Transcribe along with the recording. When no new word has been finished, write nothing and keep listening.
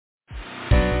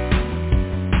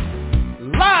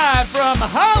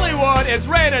Hollywood is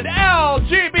rated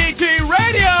LGBT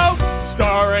Radio,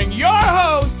 starring your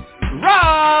host,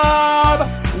 Rob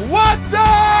Watson!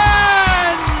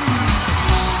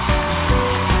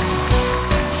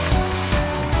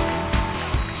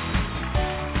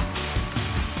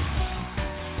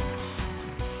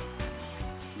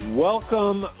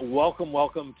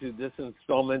 Welcome to this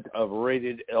installment of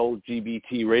Rated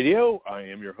LGBT Radio. I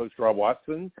am your host, Rob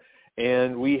Watson,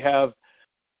 and we have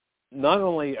not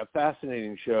only a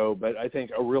fascinating show, but I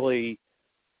think a really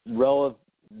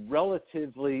relevant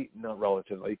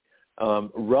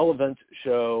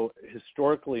show,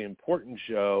 historically important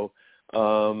show.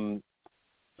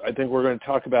 I think we're going to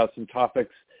talk about some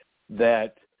topics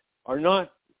that are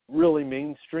not really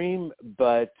mainstream,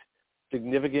 but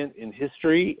significant in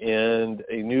history, and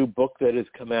a new book that has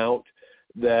come out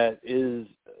that is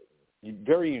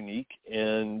very unique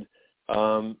and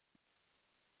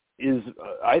is,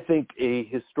 I think, a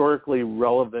historically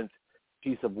relevant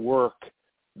piece of work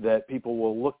that people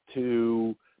will look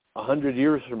to 100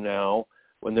 years from now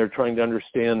when they're trying to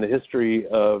understand the history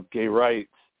of gay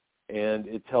rights. And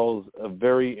it tells a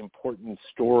very important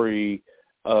story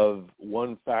of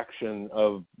one faction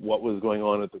of what was going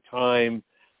on at the time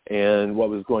and what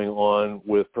was going on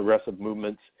with progressive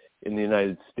movements in the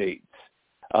United States.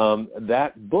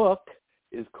 That book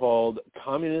is called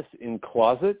Communists in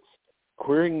Closets,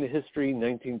 Queering the History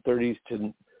 1930s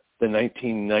to the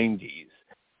 1990s.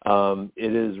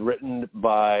 It is written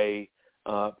by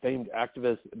famed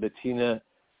activist Bettina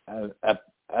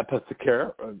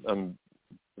Aptheker. I'm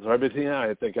sorry, Bettina,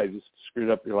 I think I just screwed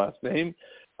up your last name.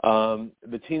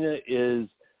 Bettina is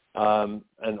an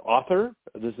author.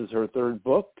 This is her third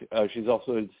book. She's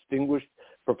also a distinguished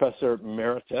professor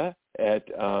emerita at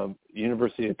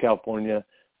University of California,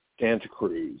 Santa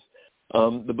Cruz.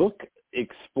 The book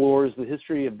explores the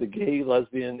history of the gay,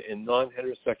 lesbian, and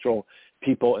non-heterosexual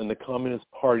people in the Communist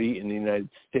Party in the United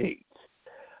States.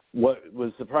 What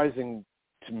was surprising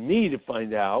to me to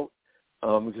find out,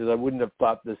 because I wouldn't have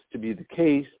thought this to be the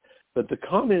case, but the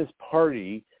Communist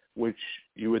Party, which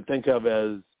you would think of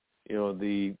as, you know,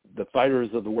 the fighters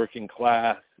of the working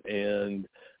class and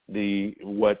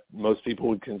what most people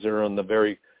would consider on the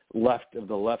very left of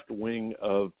the left wing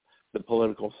of the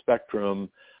political spectrum,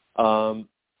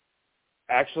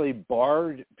 actually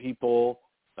barred people,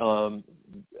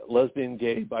 lesbian,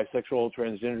 gay, bisexual,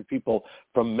 transgender people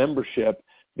from membership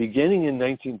beginning in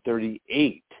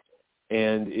 1938.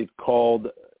 And it called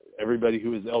everybody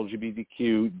who was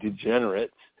LGBTQ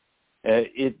degenerates.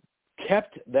 It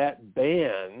kept that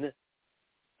ban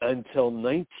until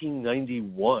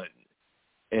 1991.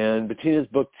 And Bettina's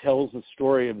book tells the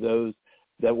story of those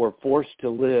that were forced to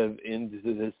live into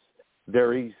this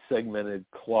very segmented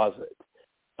closet.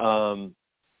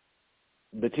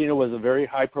 Bettina was a very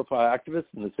high-profile activist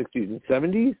in the 60s and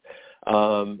 70s.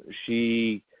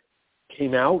 She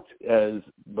came out as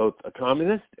both a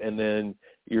communist and then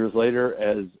years later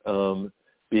as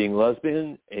being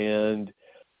lesbian, and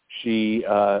she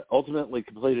ultimately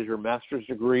completed her master's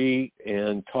degree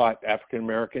and taught African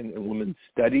American and women's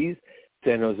studies at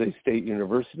San Jose State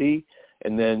University.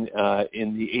 And then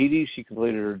in the 80s, she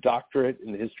completed her doctorate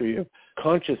in the history of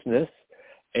consciousness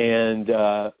and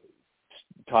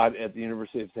taught at the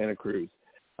University of Santa Cruz,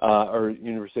 or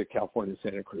University of California,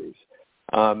 Santa Cruz.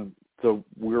 So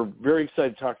we're very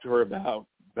excited to talk to her about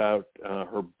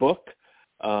her book.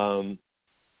 And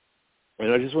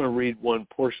I just want to read one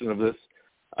portion of this.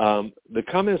 The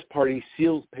Communist Party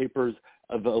seals papers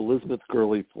of Elizabeth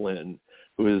Gurley Flynn,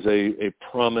 who is a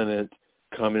prominent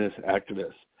communist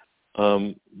activist.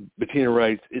 Bettina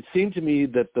writes, "It seemed to me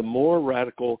that the more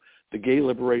radical the gay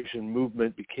liberation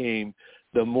movement became,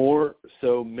 the more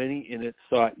so many in it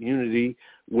sought unity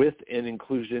with and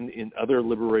inclusion in other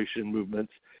liberation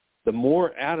movements, the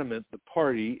more adamant the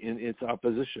party in its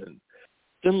opposition.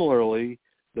 Similarly,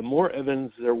 the more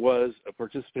evidence there was of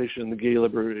participation in the gay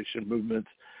liberation movements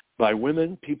by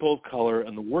women, people of color,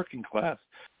 and the working class,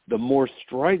 the more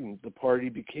strident the party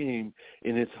became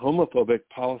in its homophobic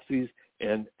policies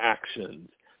and actions."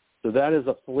 So that is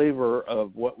a flavor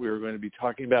of what we're going to be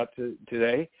talking about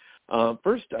today.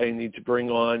 First, I need to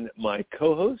bring on my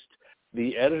co-host,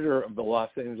 the editor of the Los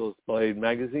Angeles Blade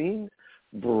magazine,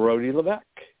 Brody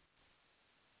Levesque.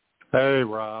 Hey,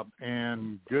 Rob,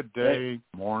 and good day,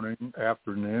 morning,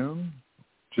 afternoon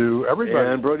to everybody.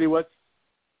 And Brody, what's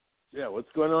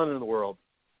going on in the world?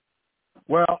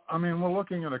 Well, I mean, we're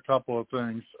looking at a couple of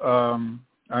things.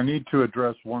 I need to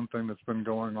address one thing that's been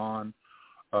going on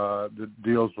that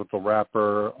deals with the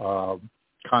rapper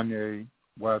Kanye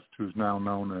West, who's now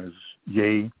known as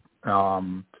Ye.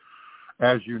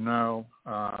 as you know,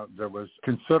 there was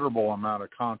considerable amount of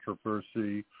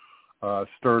controversy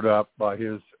stirred up by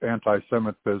his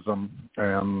anti-Semitism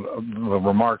and the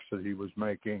remarks that he was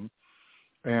making.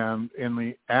 And in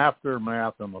the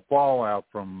aftermath and the fallout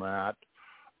from that,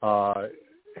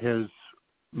 his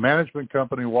management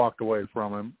company walked away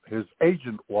from him. His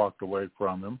agent walked away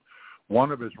from him.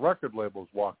 One of his record labels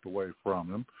walked away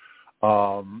from him.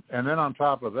 And then on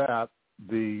top of that,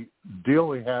 the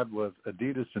deal he had with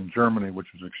Adidas in Germany, which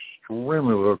was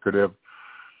extremely lucrative,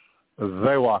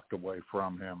 they walked away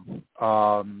from him.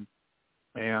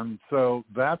 And so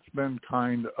that's been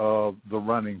kind of the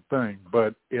running thing.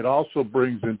 But it also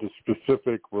brings into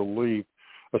specific relief,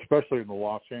 especially in the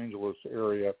Los Angeles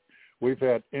area. We've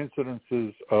had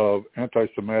incidences of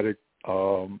anti-Semitic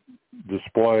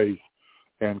displays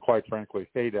and, quite frankly,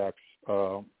 hate acts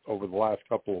over the last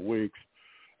couple of weeks.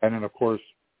 And then, of course,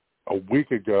 a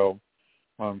week ago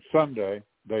on Sunday,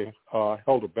 they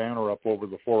held a banner up over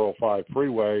the 405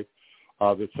 freeway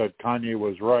that said Kanye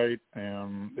was right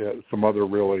and some other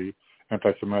really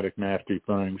anti-Semitic nasty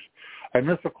things. And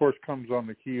this, of course, comes on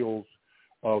the heels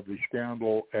of the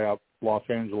scandal at Los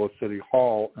Angeles City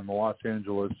Hall and the Los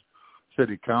Angeles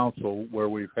City Council, where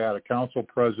we've had a council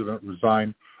president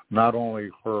resign not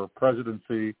only her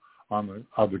presidency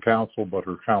of the council, but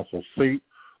her council seat.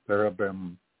 There have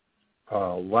been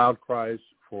loud cries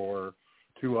for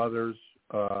two others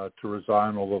to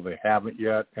resign, although they haven't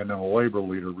yet, and then a labor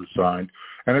leader resigned.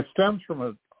 And it stems from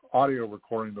an audio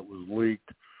recording that was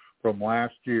leaked from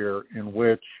last year in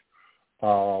which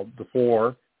the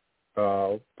four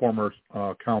former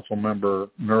council member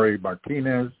Nuri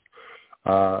Martinez,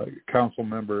 council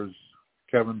members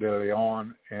Kevin De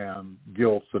Leon and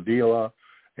Gil Cedillo,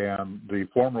 and the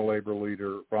former labor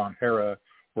leader Ron Hara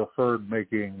were heard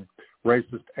making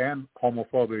racist and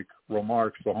homophobic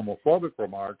remarks. The homophobic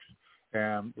remarks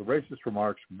and the racist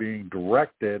remarks being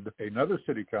directed another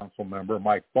city council member,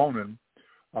 Mike Bonin,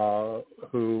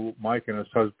 who Mike and his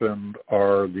husband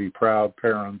are the proud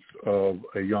parents of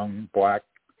a young black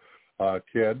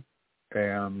kid,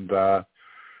 and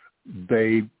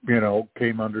they,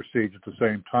 came under siege at the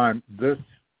same time. This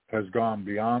has gone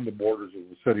beyond the borders of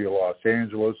the city of Los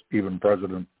Angeles. Even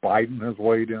President Biden has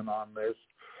weighed in on this,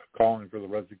 calling for the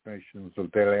resignations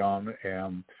of De Leon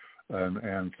and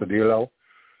Cedillo.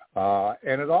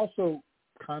 And it also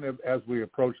kind of, as we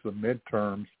approach the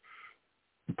midterms,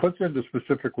 puts into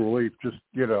specific relief just,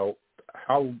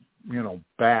 how,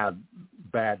 bad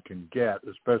can get,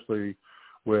 especially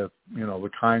with,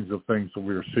 the kinds of things that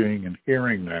we're seeing and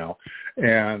hearing now.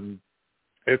 And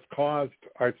it's caused,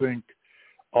 I think,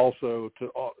 also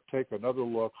to take another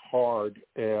look hard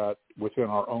at, within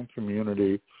our own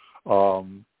community,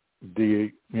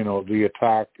 the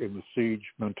attack and the siege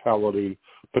mentality,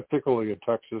 particularly in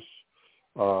Texas,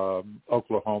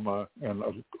 Oklahoma, and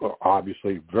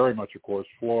obviously very much, of course,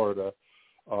 Florida,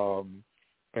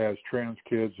 as trans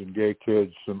kids and gay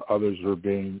kids and others are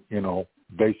being,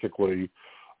 basically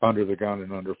under the gun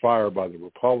and under fire by the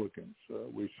Republicans.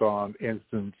 We saw an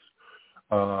instance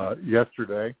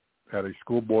yesterday at a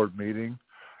school board meeting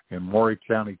in Maury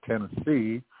County,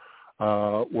 Tennessee,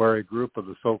 where a group of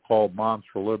the so-called Moms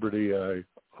for Liberty,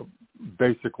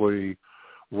 basically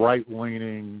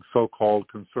right-leaning, so-called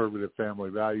conservative family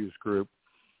values group,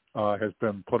 has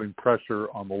been putting pressure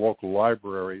on the local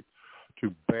library to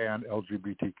ban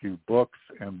LGBTQ books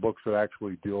and books that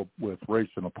actually deal with race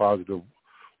in a positive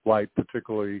light,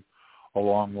 particularly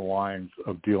along the lines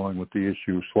of dealing with the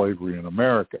issue of slavery in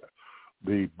America.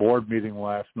 The board meeting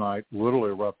last night literally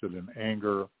erupted in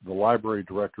anger. The library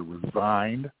director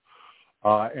resigned,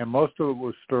 and most of it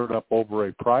was stirred up over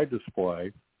a pride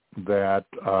display that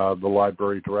the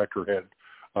library director had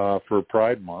for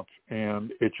Pride Month,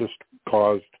 and it just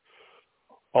caused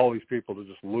all these people to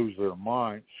just lose their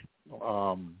minds.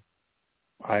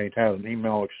 I had an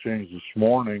email exchange this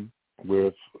morning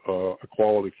with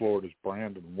Equality Florida's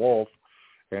Brandon Wolf,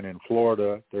 and in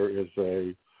Florida there is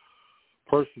a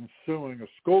person suing a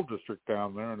school district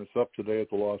down there, and it's up today at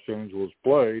the Los Angeles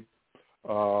Blade,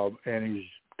 and he's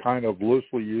kind of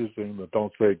loosely using the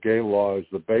Don't Say Gay law as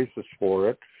the basis for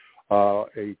it.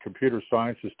 A computer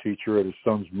sciences teacher at his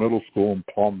son's middle school in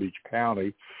Palm Beach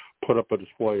County put up a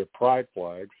display of pride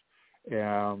flags,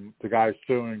 and the guys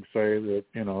suing say that,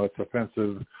 it's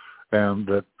offensive and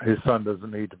that his son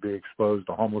doesn't need to be exposed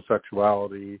to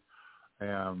homosexuality.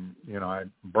 And,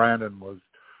 Brandon was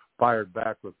fired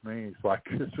back with me. He's like,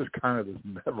 it's just kind of this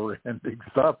never-ending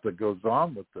stuff that goes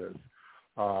on with this.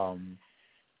 And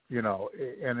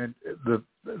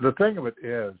the thing of it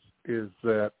is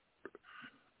that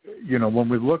when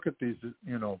we look at these,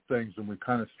 things and we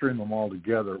kind of string them all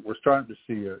together, we're starting to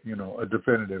see a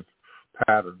definitive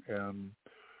pattern. And,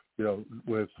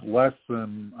 with less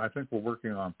than, I think we're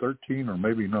working on 13 or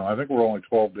maybe no, I think we're only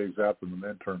 12 days out from the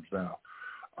midterms now.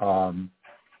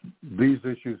 These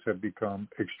issues have become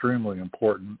extremely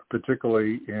important,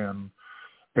 particularly in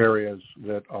areas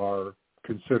that are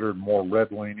considered more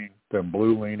red-leaning than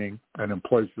blue-leaning, and in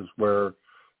places where,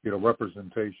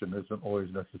 representation isn't always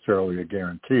necessarily a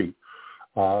guarantee.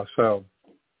 So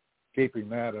keeping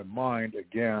that in mind,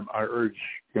 again, I urge,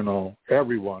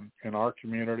 everyone in our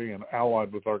community and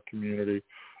allied with our community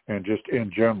and just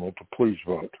in general to please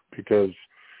vote, because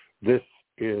this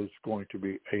is going to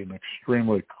be an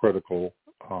extremely critical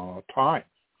time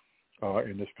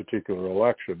in this particular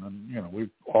election. And,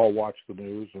 we've all watched the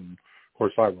news, and, of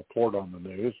course, I report on the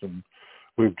news, and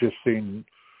we've just seen,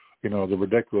 the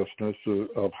ridiculousness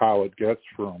of how it gets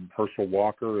from Herschel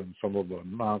Walker and some of the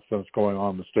nonsense going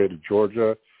on in the state of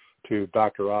Georgia to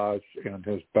Dr. Oz and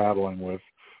his battling with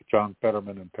John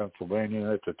Fetterman in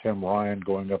Pennsylvania, to Tim Ryan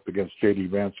going up against J.D.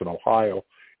 Vance in Ohio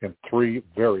in 3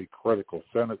 very critical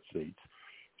Senate seats.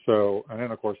 So, and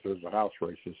then, of course, there's the House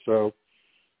races. So,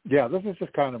 yeah, this is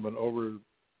just kind of an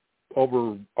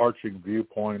overarching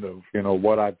viewpoint of,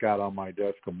 what I've got on my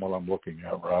desk and what I'm looking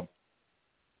at, Rob.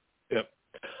 Yep.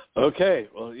 Okay.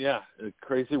 Well, yeah, a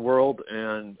crazy world,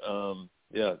 and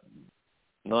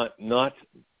not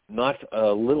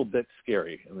a little bit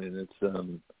scary. I mean, it's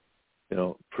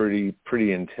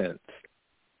pretty intense.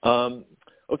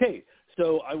 Okay.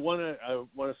 So I want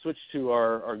to switch to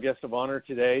our guest of honor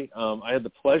today. I had the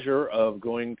pleasure of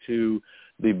going to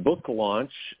the book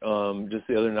launch just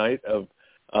the other night of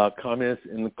Communists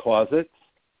in the Closets,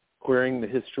 Queering the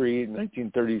History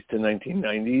 1930s to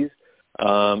 1990s.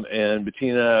 And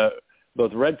Bettina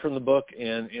both read from the book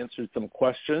and answered some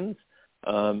questions.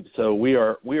 So we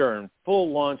are in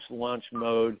full launch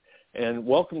mode. And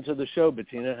welcome to the show,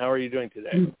 Bettina. How are you doing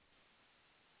today?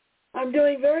 I'm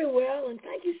doing very well, and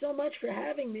thank you so much for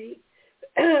having me.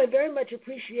 I very much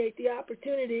appreciate the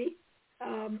opportunity.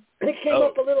 It came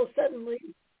up a little suddenly,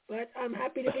 but I'm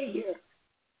happy to be here.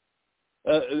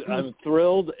 I'm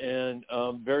thrilled and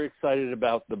very excited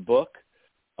about the book.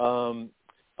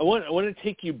 I want to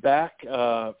take you back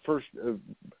first,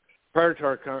 prior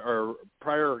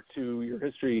to your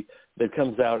history that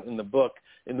comes out in the book.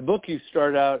 In the book, you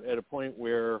start out at a point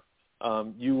where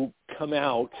you come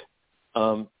out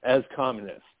as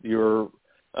communist.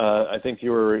 I think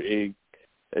you were a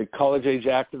college-age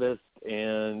activist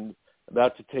and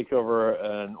about to take over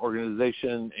an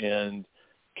organization, and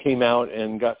came out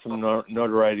and got some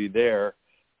notoriety there.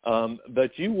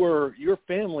 But your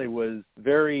family was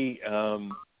very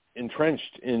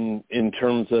entrenched in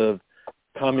terms of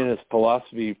communist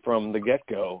philosophy from the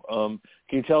get-go.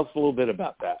 Can you tell us a little bit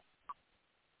about that?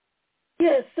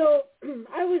 Yes, so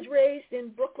I was raised in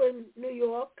Brooklyn, New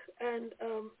York, and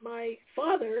my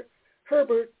father,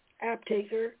 Herbert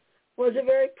Aptheker, was a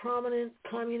very prominent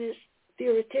communist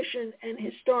theoretician and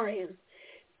historian.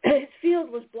 His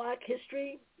field was Black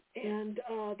history, and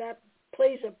that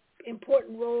plays an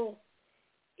important role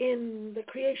in the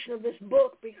creation of this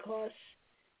book because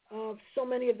of so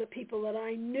many of the people that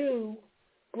I knew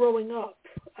growing up,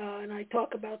 and I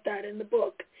talk about that in the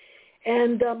book.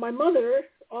 And my mother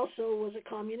also was a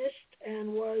communist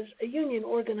and was a union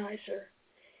organizer.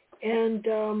 And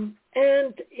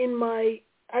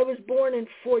I was born in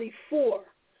 1944,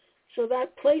 so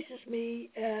that places me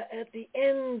at the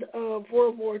end of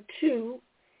World War II,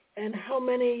 and how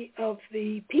many of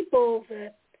the people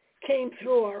that came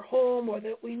through our home or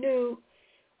that we knew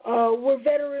were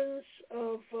veterans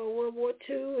of World War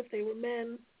II. If they were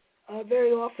men,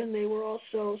 very often they were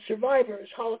also survivors,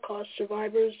 Holocaust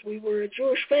survivors. We were a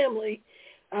Jewish family.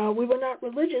 We were not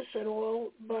religious at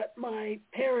all, but my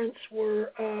parents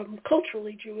were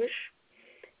culturally Jewish,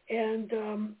 and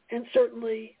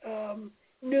certainly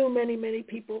knew many, many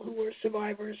people who were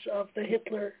survivors of the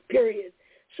Hitler period.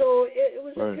 So it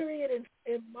was a period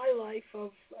in my life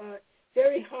of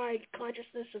very high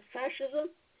consciousness of fascism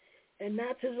and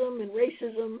Nazism and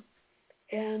racism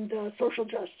and social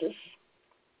justice.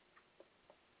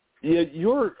 Yeah,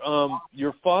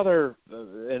 your father,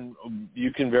 and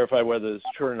you can verify whether it's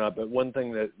true or not, but one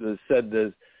thing that is said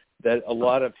is that a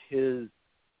lot of his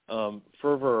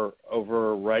fervor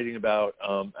over writing about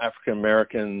African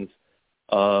Americans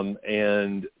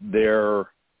and their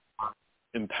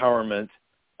empowerment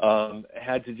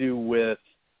had to do with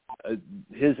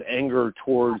his anger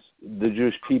towards the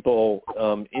Jewish people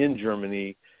in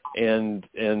Germany and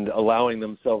allowing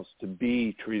themselves to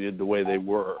be treated the way they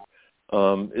were.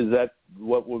 Is that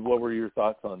what were your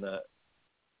thoughts on that?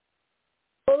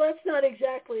 Well, that's not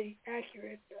exactly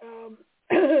accurate.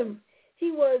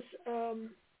 He was,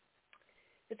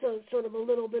 it's a sort of a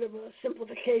little bit of a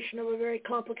simplification of a very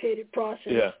complicated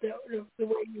process, the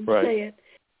way you say it.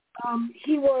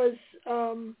 He was,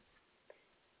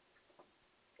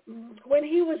 when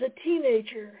he was a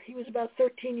teenager, he was about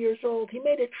 13 years old, he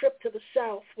made a trip to the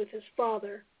South with his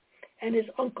father and his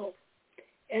uncle.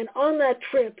 And on that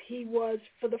trip, he was,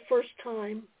 for the first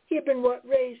time, he had been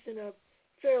raised in a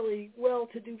fairly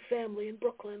well-to-do family in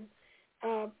Brooklyn.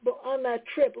 But on that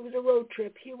trip, it was a road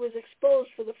trip, he was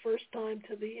exposed for the first time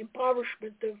to the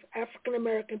impoverishment of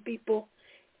African-American people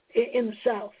in the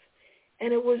South.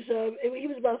 And it was he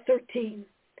was about 13.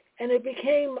 And it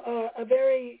became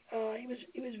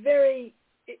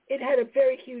it had a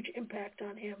very huge impact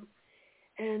on him.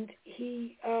 And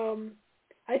he,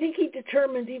 I think he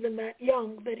determined even that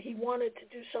young that he wanted to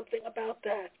do something about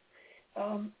that.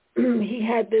 He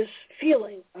had this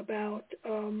feeling about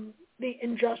the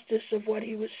injustice of what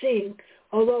he was seeing,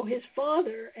 although his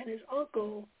father and his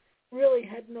uncle really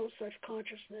had no such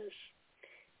consciousness.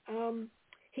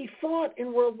 He fought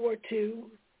in World War II.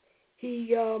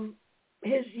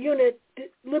 His unit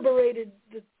liberated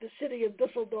the city of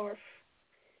Dusseldorf.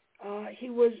 He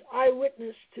was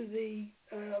eyewitness to the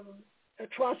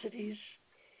atrocities.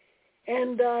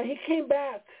 And he came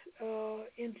back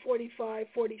in 45,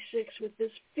 46 with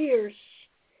this fierce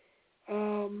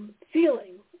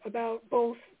feeling about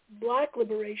both black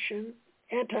liberation,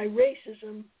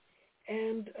 anti-racism,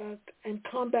 and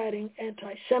combating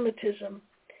anti-Semitism.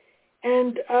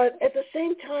 And at the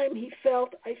same time, he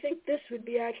felt, I think this would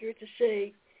be accurate to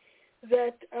say,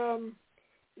 that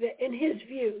in his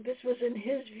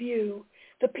view,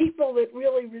 the people that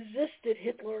really resisted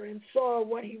Hitler and saw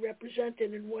what he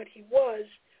represented and what he was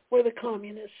were the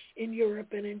communists in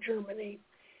Europe and in Germany.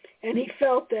 And he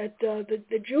felt that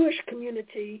the Jewish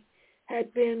community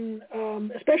had been,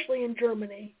 especially in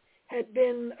Germany, had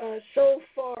been so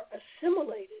far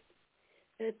assimilated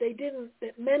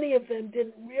that many of them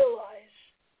didn't realize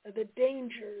the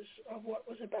dangers of what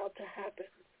was about to happen.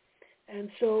 And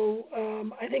so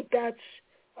I think that's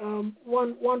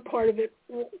one part of it.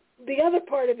 The other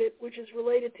part of it, which is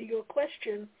related to your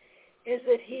question, is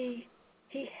that he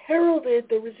heralded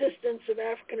the resistance of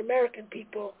African American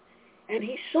people, and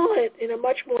he saw it in a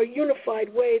much more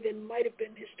unified way than might have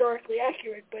been historically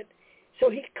accurate. But so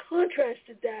he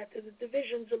contrasted that to the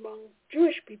divisions among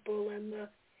Jewish people and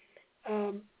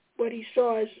what he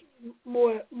saw as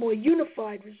more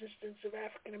unified resistance of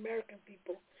African American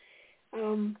people.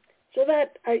 So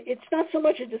that it's not so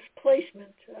much a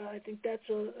displacement. I think that's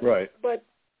right. But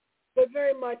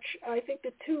very much, I think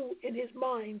the two in his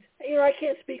mind. I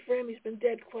can't speak for him. He's been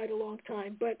dead quite a long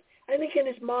time. But I think in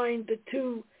his mind, the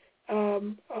two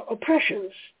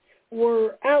oppressions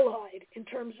were allied in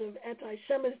terms of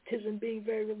anti-Semitism being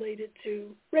very related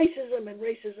to racism and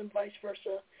racism vice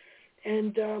versa.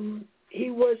 And he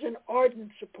was an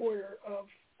ardent supporter of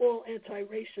all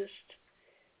anti-racist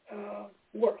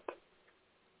work.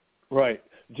 Right.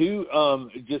 Do you,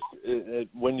 just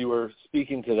when you were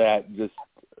speaking to that, just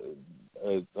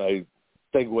I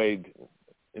segued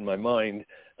in my mind,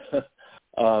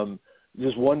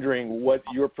 just wondering what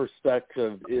your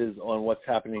perspective is on what's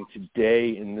happening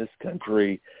today in this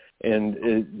country, and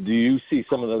do you see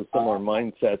some of those similar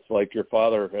mindsets like your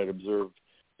father had observed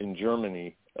in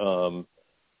Germany,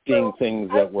 seeing things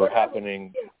that were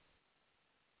happening?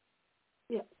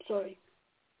 Yeah, sorry.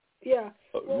 Yeah.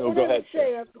 No, go ahead.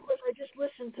 Because I just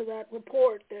listened to that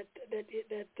report that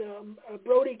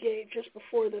Brody gave just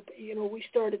before we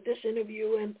started this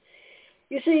interview, and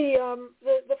you see,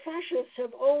 the fascists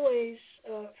have always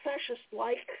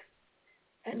fascist-like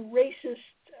and racist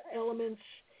elements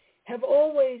have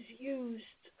always used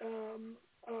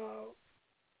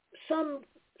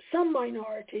some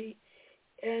minority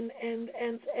and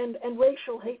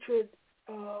racial hatred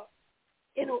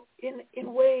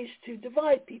in ways to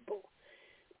divide people.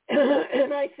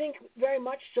 And I think very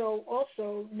much so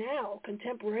also now,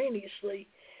 contemporaneously,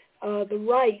 the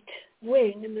right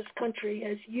wing in this country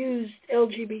has used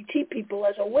LGBT people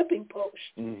as a whipping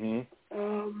post,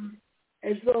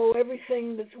 as though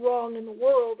everything that's wrong in the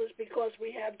world is because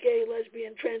we have gay,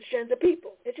 lesbian, transgender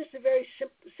people. It's just a very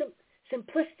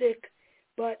simplistic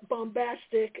but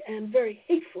bombastic and very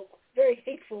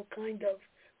hateful kind of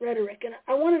rhetoric. And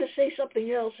I wanted to say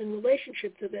something else in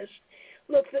relationship to this.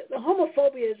 Look, the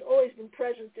homophobia has always been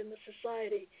present in the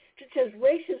society, just as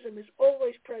racism is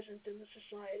always present in the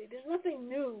society. There's nothing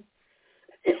new,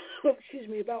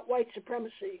 about white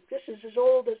supremacy. This is as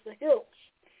old as the hills.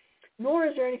 Nor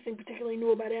is there anything particularly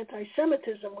new about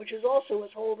anti-Semitism, which is also as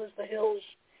old as the hills.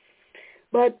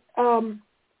 But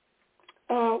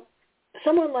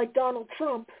someone like Donald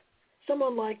Trump,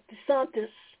 someone like DeSantis,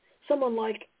 someone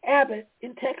like Abbott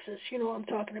in Texas, you know what I'm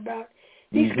talking about.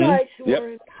 These guys who are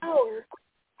in power,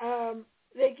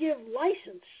 they give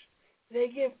license, they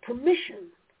give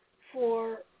permission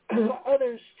for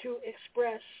others to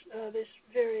express this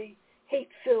very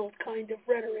hate-filled kind of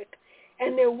rhetoric.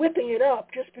 And they're whipping it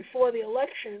up just before the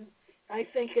election, I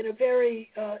think, in a very,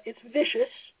 it's vicious,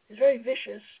 it's very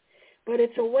vicious, but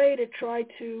it's a way to try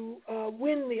to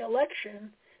win the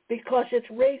election because it's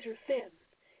razor thin,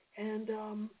 and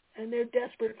they're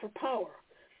desperate for power,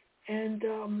 and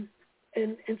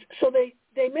so they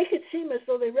make it seem as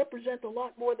though they represent a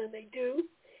lot more than they do.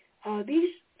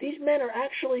 These men are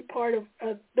actually part of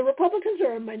the Republicans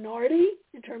are a minority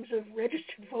in terms of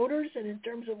registered voters and in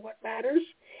terms of what matters,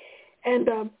 and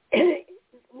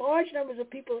large numbers of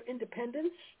people are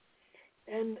independents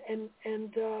and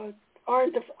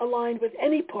aren't aligned with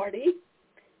any party.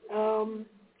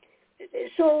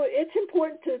 So it's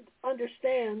important to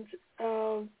understand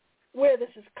where this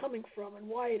is coming from and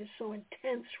why it is so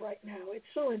intense right now. It's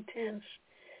so intense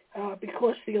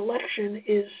because the election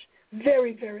is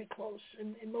very, very close.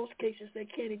 And in most cases, they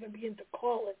can't even begin to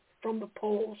call it from the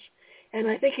polls. And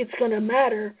I think it's going to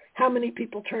matter how many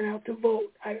people turn out to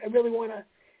vote. I really want to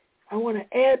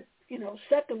add,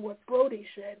 second what Brody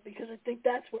said, because I think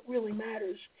that's what really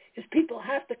matters, is people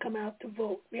have to come out to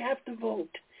vote. We have to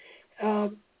vote.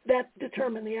 That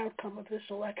determine the outcome of this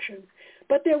election.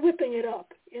 But they're whipping it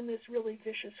up in this really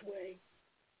vicious way.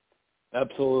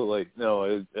 Absolutely.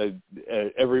 No,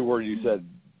 every word you said,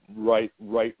 right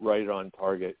on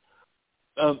target.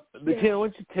 Bettina, why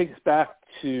don't you take us back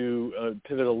to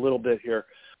pivot a little bit here,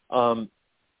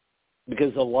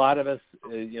 because a lot of us,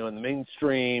 in the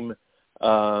mainstream,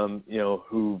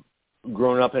 who've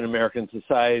grown up in American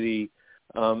society,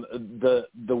 the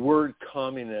word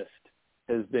communist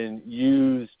has been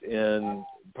used and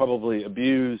probably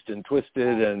abused and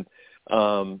twisted and,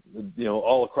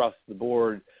 all across the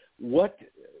board. What,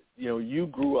 you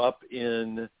grew up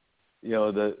in,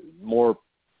 the more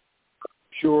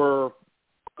pure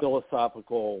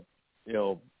philosophical,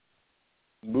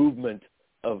 movement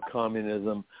of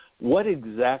communism. What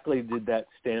exactly did that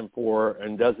stand for,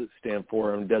 and does it stand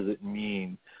for, and does it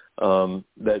mean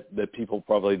that people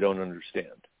probably don't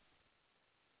understand?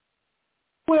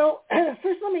 Well,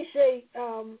 first let me say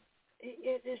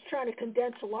it is trying to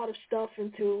condense a lot of stuff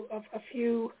into a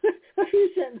few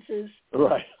sentences.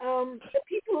 Right.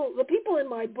 The people in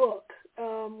my book,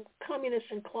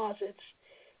 Communists in Closets,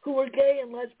 who were gay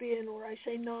and lesbian, or I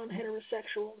say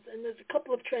non-heterosexuals, and there's a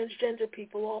couple of transgender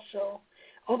people also,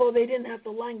 although they didn't have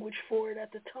the language for it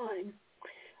at the time,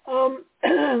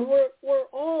 were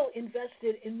all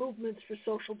invested in movements for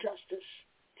social justice.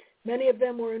 Many of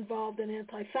them were involved in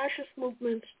anti-fascist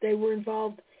movements. They were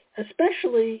involved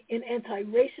especially in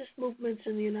anti-racist movements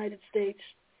in the United States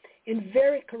in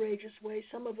very courageous ways,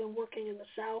 some of them working in the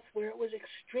South where it was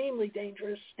extremely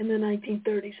dangerous in the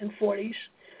 1930s and 40s.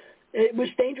 It was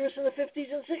dangerous in the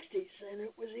 50s and 60s, and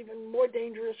it was even more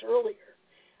dangerous earlier.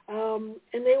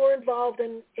 And they were involved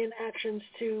in actions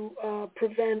to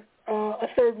prevent a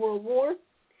third world war,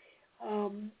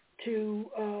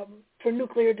 for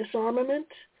nuclear disarmament,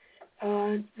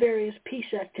 various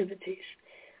peace activities.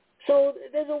 So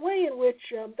there's a way in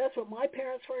which that's what my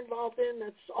parents were involved in.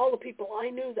 That's all the people I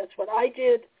knew. That's what I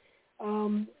did.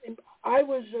 I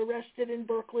was arrested in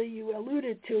Berkeley. You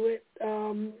alluded to it,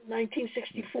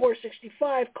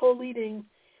 1964-65, co-leading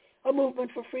a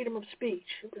movement for freedom of speech.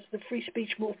 It was the free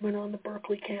speech movement on the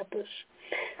Berkeley campus.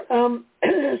 So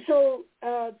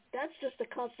that's just a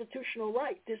constitutional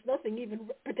right. There's nothing even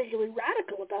particularly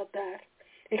radical about that,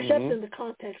 except in the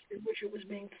context in which it was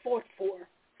being fought for.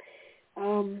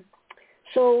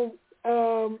 So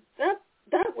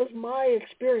that was my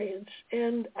experience,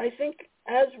 and I think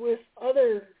as with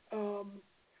other,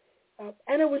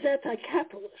 and it was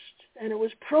anti-capitalist, and it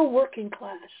was pro-working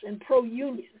class and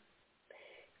pro-union,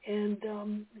 and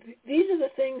these are the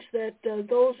things that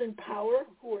those in power,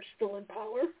 who are still in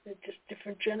power, they're just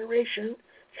different generation,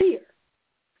 fear.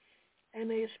 And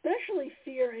they especially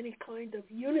fear any kind of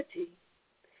unity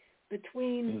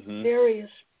between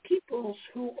various peoples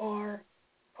who are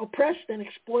oppressed and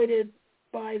exploited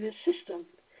by this system.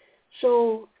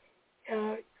 So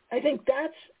I think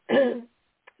that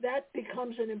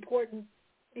becomes an important,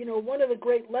 one of the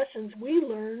great lessons we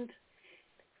learned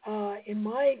in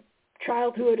my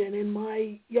childhood and in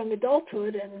my young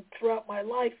adulthood and throughout my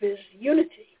life is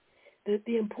unity.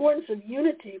 The importance of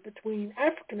unity between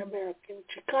African American,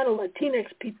 Chicano,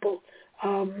 Latinx people,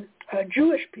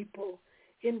 Jewish people,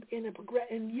 in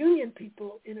union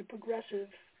people in a progressive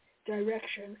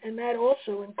direction, and that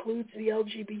also includes the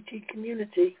LGBT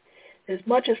community as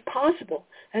much as possible.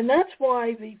 And that's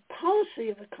why the policy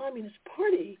of the Communist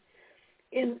Party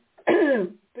in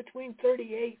between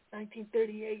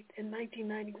 1938 and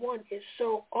 1991 is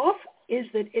so awful, is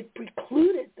that it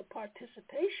precluded the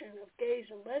participation of gays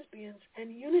and lesbians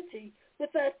and unity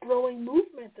with that growing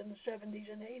movement in the 70s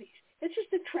and 80s. It's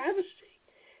just a travesty.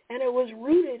 And it was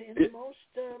rooted in the most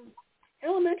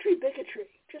elementary bigotry,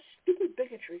 just stupid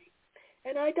bigotry.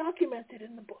 And I documented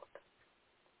in the book.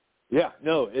 Yeah,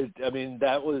 no,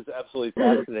 that was absolutely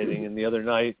fascinating. And the other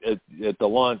night at the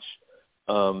launch,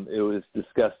 it was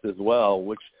discussed as well,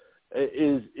 which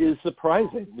is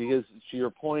surprising because, to your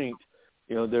point,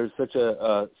 there's such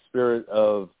a spirit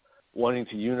of wanting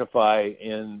to unify,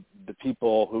 and the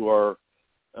people who are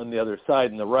on the other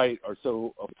side and the right are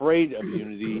so afraid of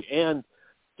unity and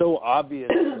so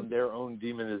obvious in their own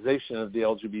demonization of the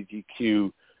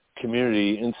LGBTQ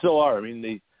community, and still are. I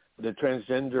mean, the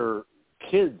transgender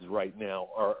kids right now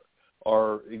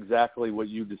are exactly what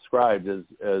you described as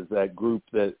that group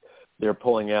that they're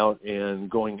pulling out and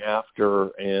going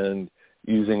after and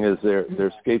using as their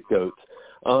scapegoats.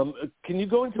 Can you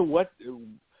go into what,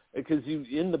 because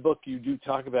in the book you do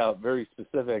talk about very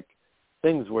specific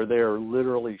things where they're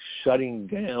literally shutting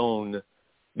down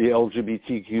the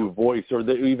LGBTQ voice, or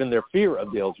even their fear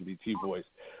of the LGBT voice.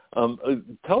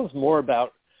 Tell us more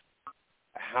about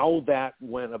how that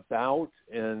went about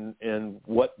and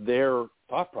what their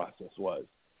thought process was.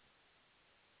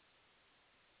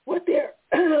 What their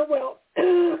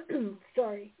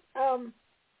sorry.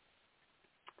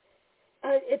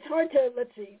 It's hard to,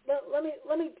 let's see. Let me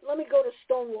go to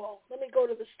Stonewall. Let me go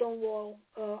to the Stonewall.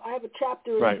 I have a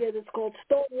chapter in here that's called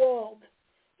Stonewalled: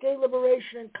 Gay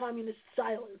Liberation and Communist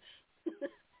Silence.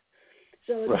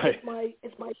 So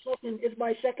it's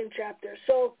my second chapter.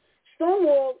 So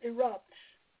Stonewall erupts,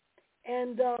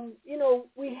 and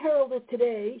we herald it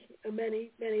today,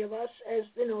 many of us, as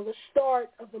the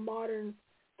start of the modern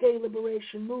gay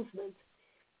liberation movement.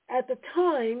 At the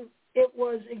time, it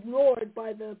was ignored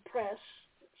by the press,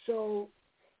 so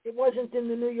it wasn't in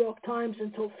the New York Times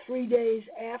until 3 days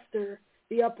after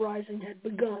the uprising had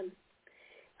begun.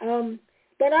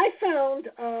 But I found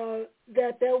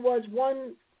that there was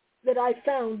one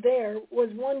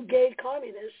gay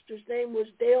communist whose name was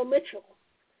Dale Mitchell,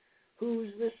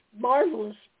 who's this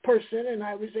marvelous person, and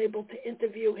I was able to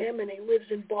interview him, and he lives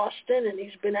in Boston, and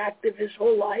he's been active his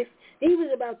whole life. He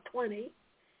was about 20,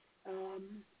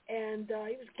 and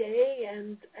he was gay,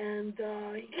 and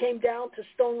he came down to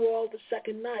Stonewall the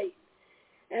second night.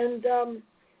 And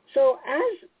so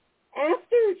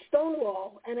after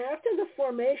Stonewall and after the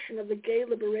formation of the Gay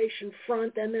Liberation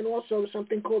Front, and then also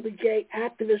something called the Gay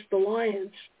Activist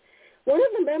Alliance, one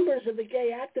of the members of the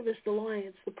Gay Activist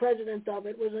Alliance, the president of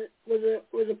it, was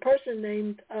a person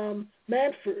named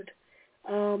Manford,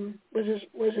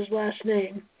 was his last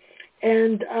name,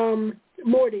 and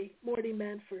Morty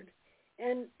Manford.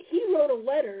 And he wrote a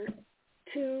letter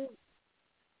to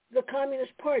the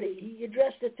Communist Party. He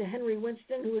addressed it to Henry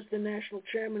Winston, who was the national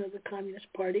chairman of the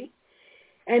Communist Party.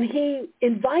 And he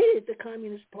invited the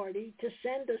Communist Party to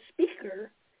send a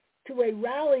speaker to a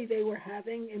rally they were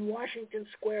having in Washington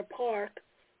Square Park,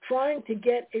 trying to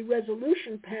get a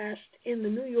resolution passed in the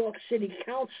New York City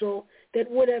Council that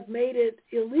would have made it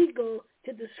illegal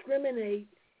to discriminate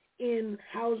in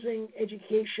housing,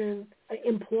 education,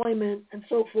 employment, and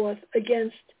so forth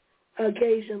against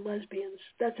gays and lesbians.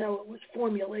 That's how it was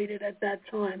formulated at that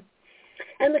time.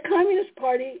 And the Communist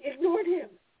Party ignored him.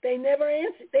 They never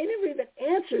answered. They never even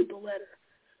answered the letter.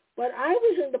 But I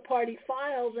was in the party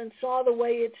files and saw the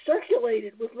way it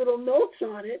circulated with little notes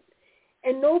on it,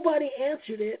 and nobody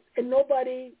answered it, and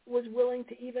nobody was willing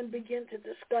to even begin to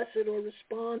discuss it or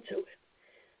respond to it.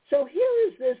 So here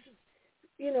is this,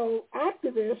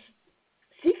 activist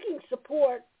seeking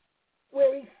support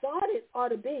where he thought it ought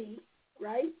to be,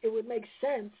 right? It would make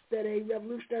sense that a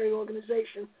revolutionary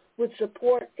organization would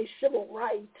support a civil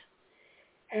right.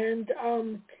 And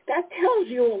that tells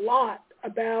you a lot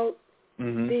about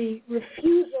the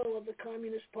refusal of the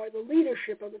Communist Party, the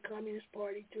leadership of the Communist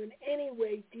Party, to in any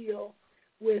way deal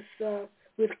with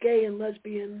gay and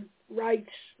lesbian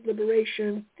rights,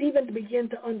 liberation, even to begin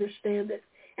to understand it,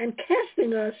 and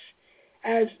casting us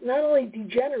as not only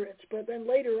degenerates, but then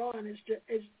later on as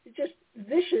just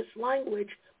vicious language,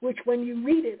 which when you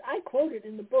read it, I quote it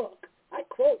in the book. I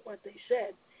quote what they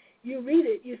said. You read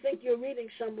it, you think you're reading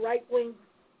some right-wing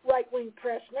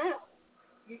press now.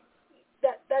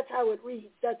 That's how it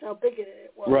reads. That's how bigoted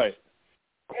it was. Right.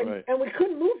 And we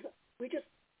couldn't move them.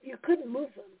 You couldn't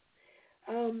move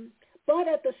them. But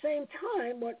at the same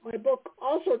time, what my book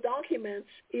also documents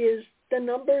is the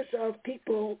numbers of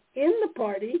people in the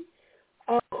party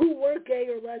who were gay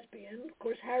or lesbian. Of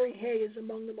course, Harry Hay is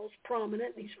among the most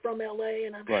prominent. He's from L.A.,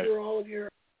 and I'm sure all of your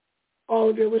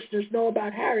listeners know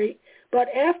about Harry. But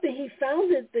after he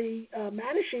founded the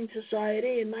Mattachine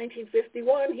Society in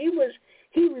 1951,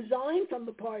 he resigned from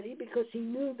the party because he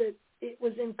knew that it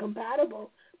was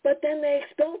incompatible. But then they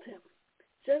expelled him.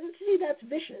 So see, that's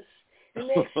vicious. And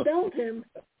they expelled him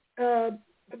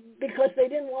because they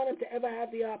didn't want him to ever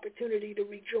have the opportunity to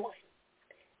rejoin.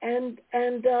 And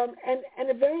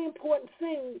a very important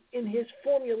thing in his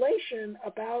formulation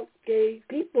about gay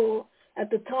people at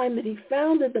the time that he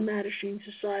founded the Mattachine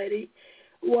Society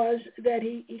was that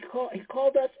he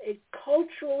called us a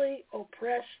culturally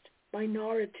oppressed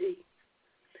minority.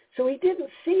 So he didn't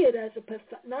see it as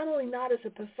not only not as a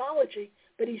pathology,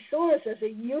 but he saw us as a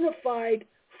unified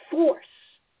force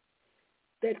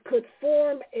that could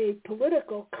form a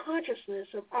political consciousness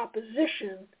of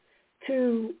opposition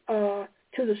to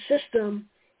the system,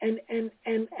 and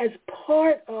as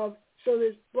part of, so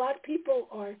there's black people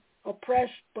are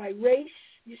oppressed by race,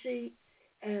 you see,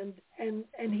 and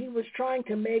he was trying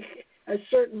to make a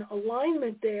certain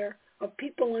alignment there of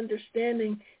people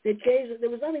understanding that gays, there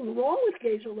was nothing wrong with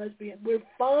gays or lesbians. We're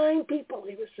fine people,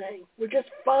 he was saying. We're just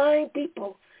fine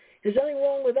people. There's nothing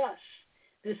wrong with us.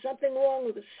 There's something wrong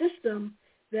with the system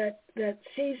that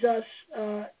sees us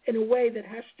in a way that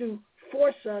has to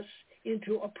force us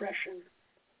into oppression.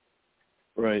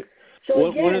 Right. So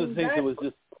again, one of the things that was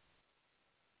just...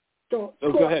 So,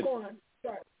 go ahead. Go on.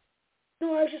 Sorry.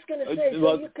 No, I was just going to say,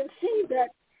 so you can see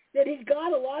that he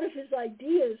got a lot of his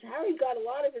ideas, Harry got a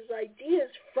lot of his ideas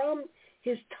from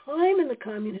his time in the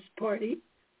Communist Party,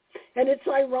 and it's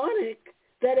ironic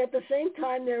that at the same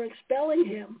time they're expelling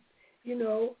him, you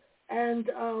know, and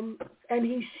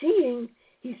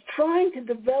he's trying to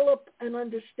develop an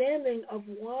understanding of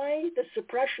why the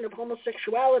suppression of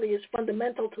homosexuality is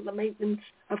fundamental to the maintenance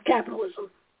of capitalism.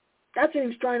 That's what he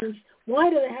was trying to. Why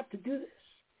do they have to do this?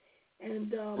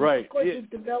 And of course, we've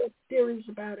developed theories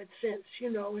about it since, you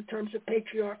know, in terms of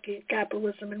patriarchy and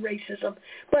capitalism and racism.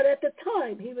 But at the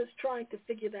time, he was trying to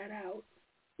figure that out.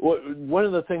 Well, one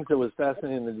of the things that was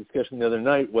fascinating in the discussion the other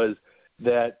night was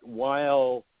that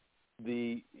while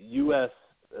the U.S.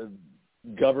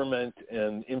 government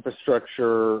and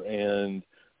infrastructure and,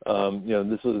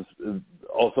 this was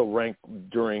also ranked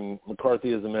during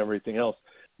McCarthyism and everything else,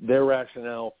 their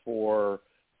rationale for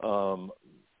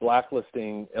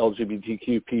blacklisting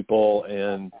LGBTQ people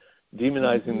and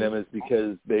demonizing them is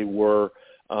because they were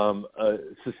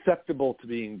susceptible to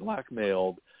being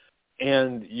blackmailed.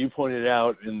 And you pointed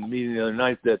out in the meeting the other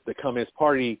night that the Communist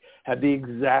Party had the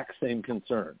exact same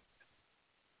concern.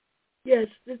 Yes,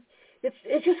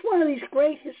 it's just one of these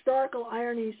great historical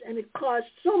ironies, and it caused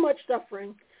so much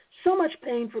suffering, so much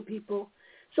pain for people.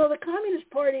 So the Communist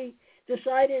Party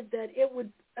decided that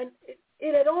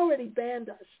it had already banned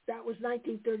us. That was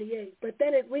 1938. But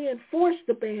then it reinforced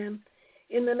the ban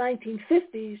in the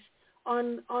 1950s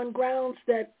on grounds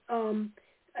that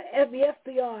the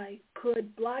FBI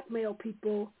could blackmail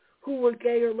people who were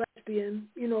gay or lesbian,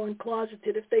 you know, and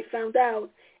closeted if they found out,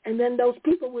 and then those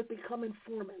people would become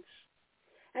informants.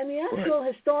 And the actual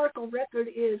historical record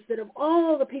is that of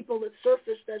all the people that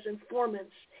surfaced as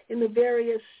informants in the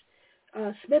various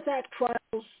Smith Act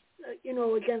trials,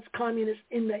 against communists,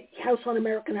 in the House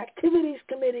Un-American Activities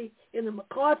Committee, in the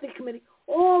McCarthy Committee,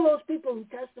 all those people who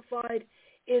testified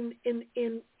in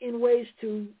ways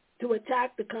to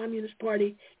attack the Communist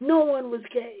Party, no one was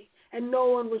gay and no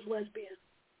one was lesbian.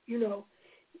 You know,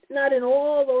 not in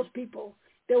all those people.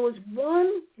 There was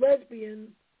one lesbian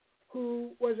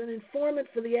who was an informant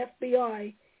for the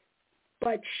FBI,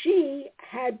 but she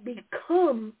had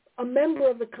become a member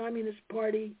of the Communist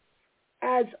Party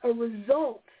as a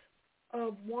result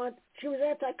of she was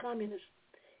anti-communist,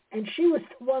 and she was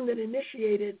the one that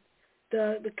initiated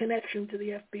the connection to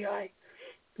the FBI.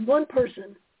 One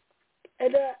person.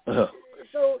 And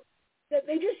so that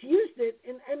they just used it,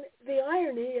 and the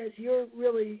irony, as you're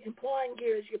really implying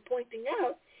here, as you're pointing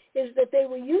out, is that they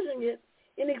were using it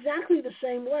in exactly the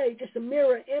same way, just a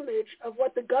mirror image of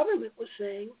what the government was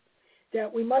saying,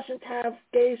 that we mustn't have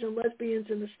gays and lesbians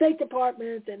in the State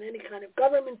Department and any kind of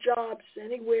government jobs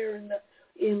anywhere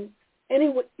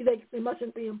they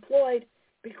mustn't be employed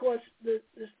because the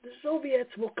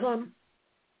Soviets will come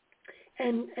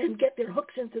and get their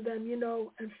hooks into them, you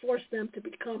know, and force them to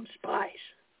become spies.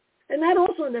 And that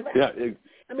also never happened.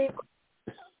 I mean,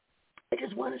 I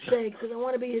just want to say, because I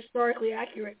want to be historically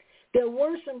accurate, there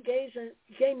were some gay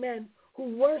men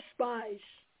who were spies,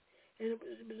 and it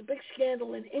was a big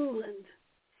scandal in England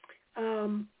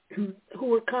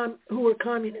were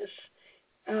communists,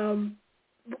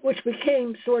 which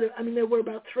became sort of, I mean, there were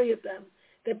about 3 of them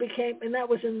that became, and that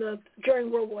was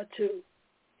during World War II,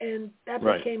 and that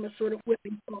became a sort of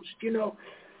whipping post,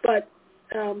 But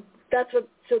that's what,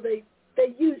 so they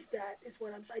used that is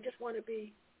what I'm saying. I just want to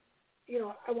be,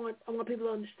 I want people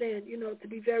to understand, to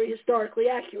be very historically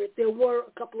accurate. There were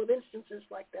a couple of instances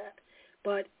like that,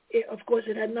 but of course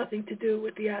it had nothing to do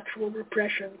with the actual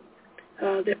repression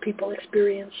that people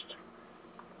experienced.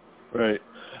 Right.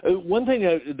 One thing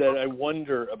that I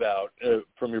wonder about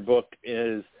from your book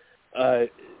is,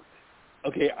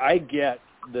 okay, I get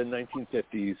the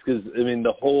 1950s because, I mean,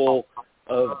 the whole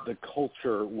of the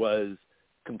culture was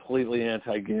completely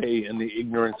anti-gay and the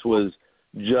ignorance was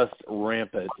just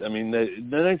rampant. I mean, the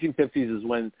 1950s is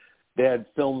when they had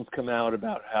films come out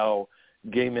about how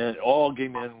all gay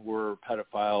men were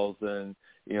pedophiles and,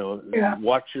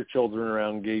 watch your children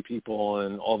around gay people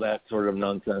and all that sort of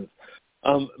nonsense.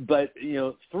 But,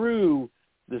 through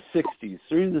the 60s,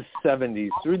 through the 70s,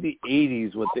 through the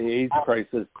 80s with the AIDS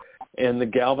crisis and the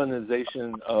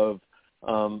galvanization of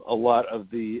a lot of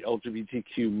the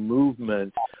LGBTQ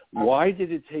movement, why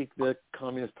did it take the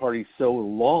Communist Party so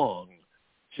long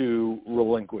to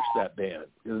relinquish that ban?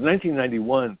 Because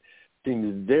 1991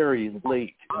 seems very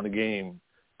late in the game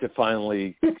to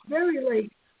finally... It's very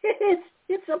late.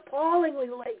 It's appallingly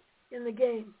late in the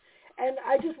game. And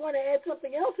I just want to add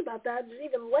something else about that. It's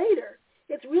even later.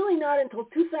 It's really not until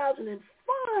 2005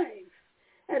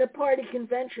 at a party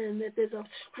convention that there's a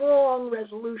strong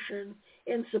resolution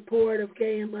in support of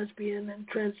gay and lesbian and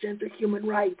transgender human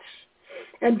rights.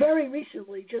 And very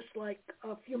recently, just like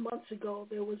a few months ago,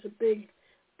 there was a big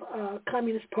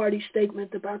Communist Party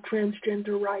statement about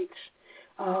transgender rights,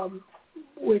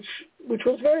 which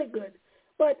was very good.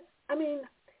 But, I mean,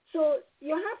 so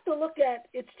you have to look at,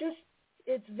 it's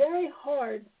very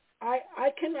hard.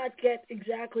 I cannot get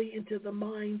exactly into the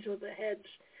minds or the heads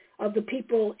of the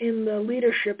people in the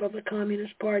leadership of the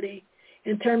Communist Party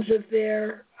in terms of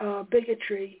their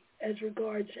bigotry as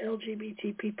regards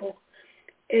LGBT people.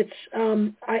 It's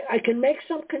I can make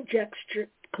some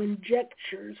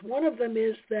conjectures. One of them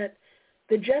is that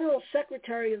the General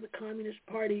Secretary of the Communist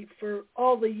Party for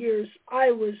all the years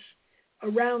I was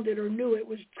around it or knew it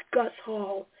was Gus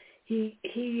Hall. He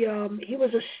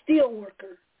was a steel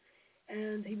worker,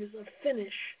 and he was of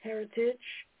Finnish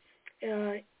heritage.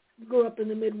 Grew up in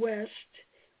the Midwest.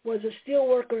 Was a steel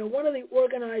worker and one of the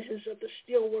organizers of the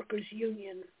Steel Workers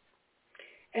Union.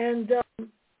 And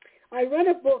I read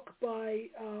a book by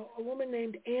a woman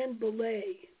named Anne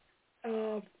Belay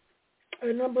a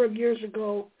number of years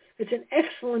ago. It's an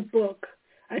excellent book.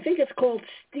 I think it's called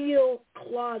Steel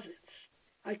Closets.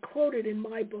 I quote it in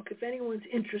my book if anyone's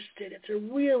interested. It's a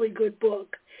really good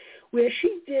book where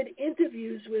she did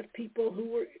interviews with people who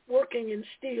were working in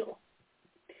steel,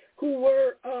 who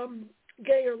were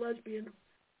gay or lesbian.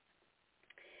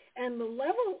 And the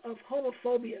level of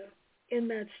homophobia in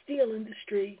that steel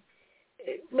industry,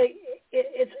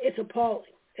 it's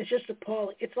appalling. It's just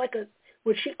appalling. It's like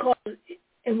what she calls,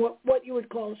 and what you would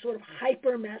call a sort of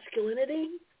hyper masculinity,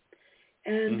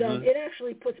 and it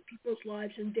actually puts people's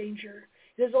lives in danger.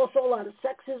 There's also a lot of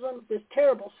sexism. There's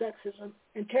terrible sexism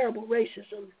and terrible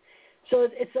racism. So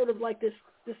it's sort of like this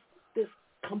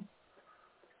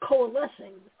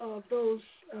coalescing of those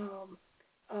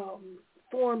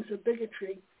forms of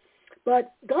bigotry.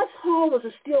 But Gus Hall was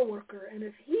a steel worker, and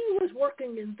if he was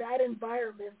working in that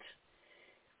environment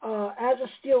as a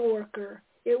steel worker,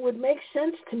 it would make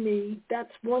sense to me.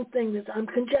 That's one thing that I'm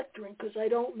conjecturing because I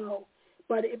don't know.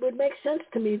 But it would make sense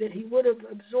to me that he would have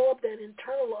absorbed and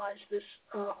internalized this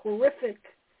horrific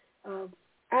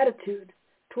attitude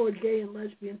toward gay and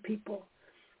lesbian people,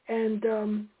 and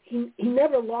he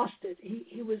never lost it.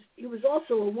 He was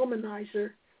also a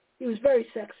womanizer. He was very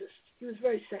sexist.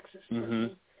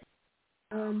 Mm-hmm.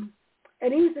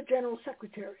 And he was the general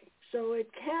secretary, so it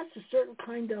casts a certain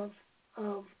kind of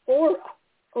aura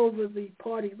over the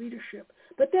party leadership.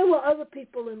 But there were other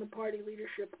people in the party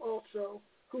leadership also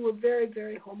who were very,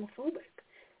 very homophobic.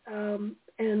 And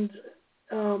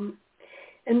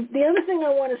the other thing I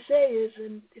want to say is,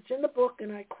 and it's in the book,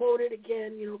 and I quote it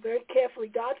again, very carefully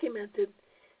documented,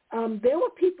 there were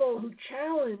people who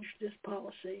challenged this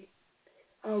policy,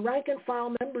 rank and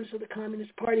file members of the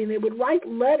Communist Party, and they would write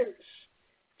letters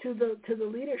to the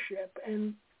leadership.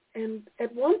 And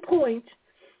at one point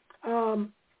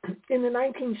in the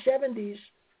 1970s,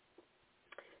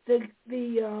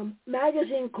 the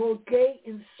magazine called Gay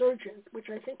Insurgent, which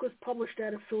I think was published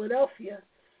out of Philadelphia,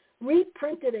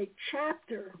 reprinted a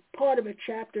chapter, part of a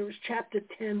chapter, it was chapter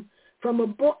 10, from a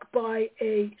book by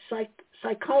a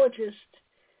psychologist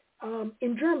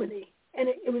in Germany. and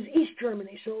it was East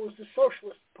Germany, so it was the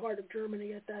socialist part of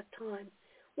Germany at that time,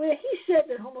 where he said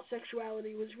that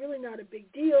homosexuality was really not a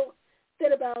big deal,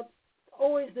 that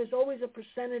there's always a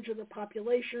percentage of the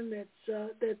population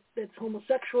that's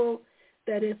homosexual,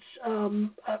 that it's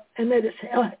and that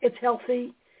it's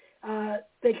healthy.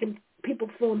 People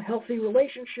form healthy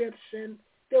relationships, and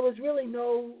there was really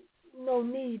no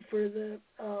need for the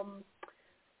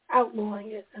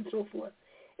outlawing it and so forth.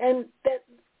 And that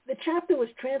the chapter was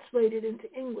translated into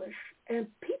English, and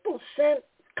people sent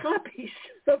copies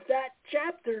of that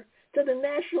chapter to the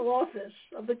national office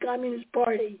of the Communist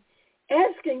Party,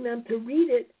 asking them to read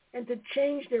it and to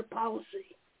change their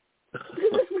policy.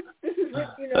 This is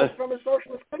from a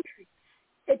socialist country.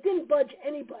 It didn't budge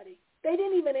anybody. They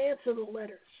didn't even answer the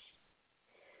letters.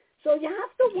 So you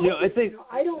have to wonder. I think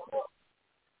I don't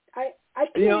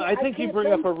know. I think you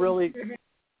bring up a really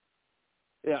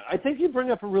I think you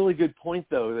bring up a really good point,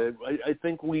 though. That I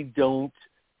think we don't,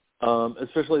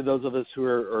 especially those of us who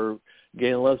are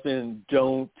gay and lesbian,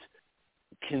 don't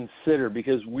consider,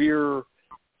 because we're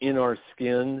in our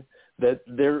skin, that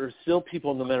there are still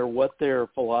people, no matter what their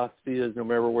philosophy is, no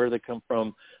matter where they come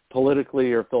from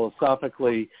politically or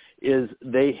philosophically, is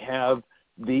they have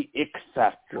the ick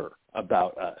factor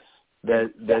about us,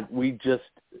 that we just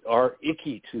are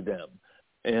icky to them.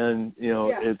 And,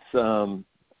 it's,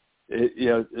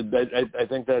 I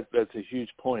think that's a huge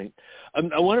point.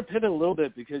 I want to pivot a little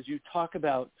bit, because you talk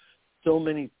about so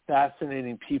many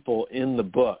fascinating people in the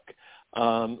book.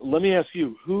 Let me ask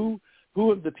you, who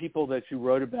of the people that you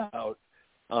wrote about,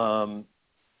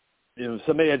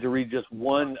 somebody had to read just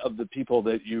one of the people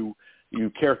that you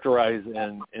characterize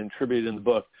and attribute in the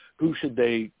book, who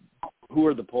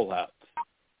are the pullouts?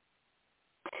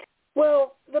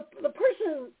 Well, the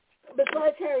person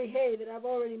besides Harry Hay that I've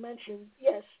already mentioned,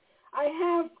 yes, I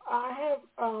have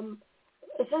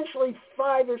essentially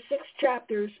 5 or 6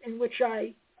 chapters in which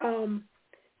I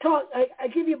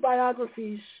give you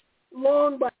biographies,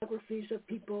 long biographies of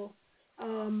people,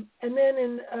 and then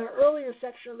in an earlier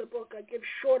section of the book I give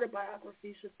shorter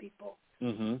biographies of people.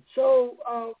 Mm-hmm. So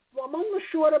among the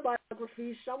shorter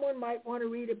biographies, someone might want to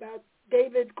read about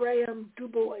David Graham Du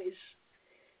Bois.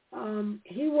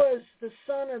 He was the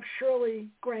son of Shirley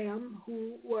Graham,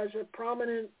 who was a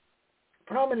prominent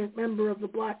member of the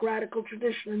black radical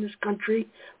tradition in this country,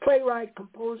 playwright,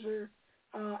 composer,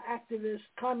 activist,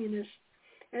 communist.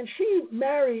 And she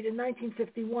married in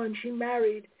 1951. She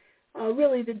married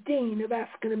really the dean of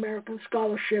African American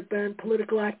scholarship and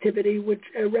political activity,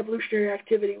 revolutionary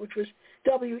activity, which was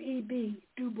W.E.B.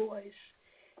 Du Bois.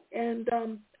 And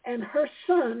her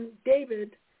son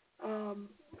David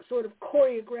sort of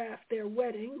choreographed their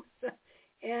wedding,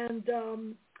 and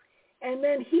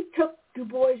then he took Du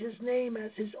Bois's name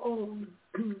as his own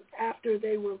after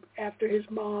his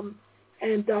mom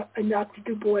and Dr.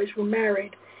 Du Bois were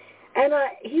married. And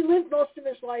he lived most of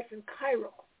his life in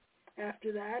Cairo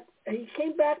after that. He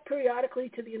came back periodically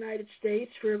to the United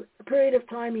States. For a period of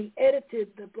time, he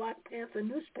edited the Black Panther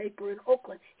newspaper in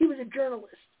Oakland. He was a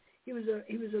journalist. He was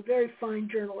a very fine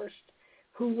journalist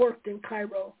who worked in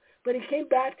Cairo. But he came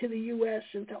back to the U.S.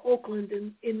 and to Oakland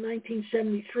in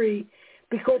 1973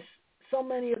 because so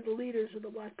many of the leaders of the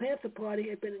Black Panther Party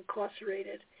had been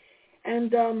incarcerated.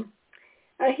 And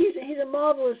he's a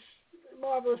marvelous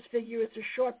figure. It's a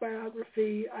short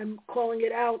biography. I'm calling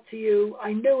it out to you.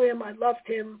 I knew him. I loved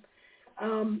him.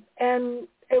 And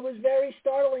it was very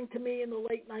startling to me in the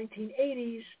late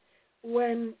 1980s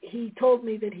when he told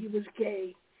me that he was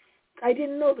gay. I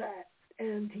didn't know that.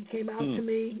 And he came out to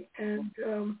me, and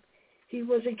he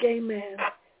was a gay man.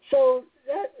 So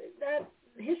that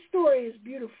his story is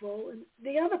beautiful. And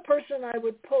the other person I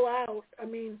would pull out, I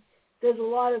mean, there's a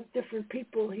lot of different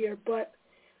people here, but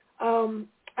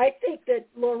I think that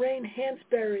Lorraine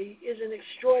Hansberry is an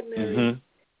extraordinary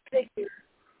figure.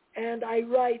 And I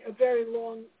write a very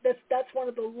long, that's one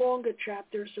of the longer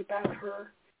chapters about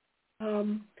her.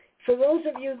 For those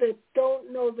of you that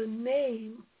don't know the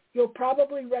name, you'll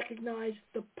probably recognize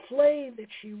the play that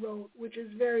she wrote, which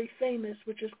is very famous,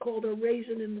 which is called A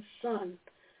Raisin in the Sun.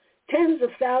 Tens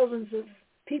of thousands of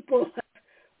people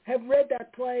have read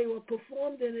that play or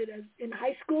performed in it in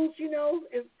high schools,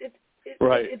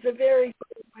 It's a very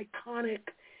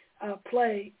iconic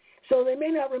play. So they may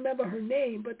not remember her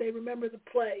name, but they remember the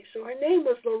play. So her name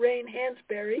was Lorraine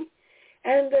Hansberry,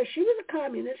 and she was a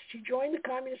communist. She joined the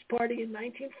Communist Party in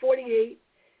 1948.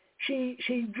 She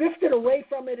drifted away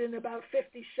from it in about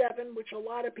 57, which a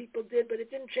lot of people did, but it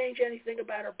didn't change anything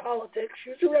about her politics.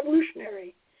 She was a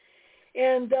revolutionary.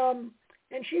 And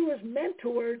she was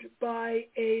mentored by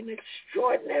an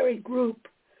extraordinary group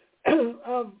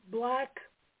of black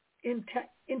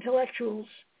intellectuals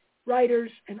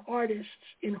writers and artists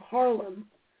in Harlem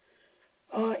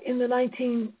in the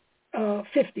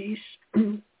 1950s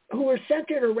who were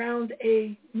centered around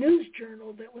a news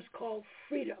journal that was called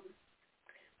Freedom.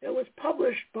 It was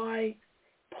published by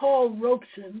Paul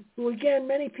Robeson, who, again,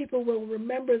 many people will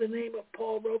remember the name of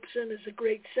Paul Robeson as a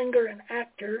great singer and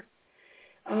actor.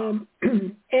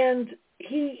 And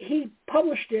he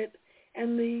published it,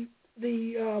 and the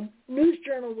news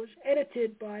journal was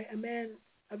edited by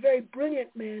a very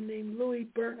brilliant man named Louis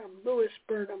Burnham.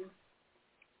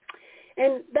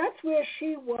 And that's where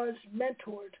she was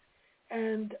mentored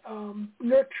and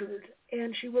nurtured,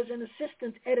 and she was an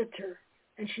assistant editor,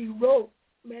 and she wrote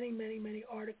many, many, many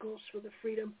articles for the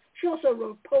Freedom. She also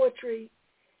wrote poetry,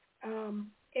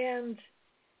 and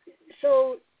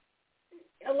so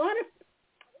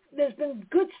there's been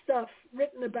good stuff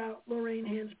written about Lorraine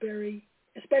Hansberry,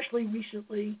 especially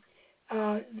recently,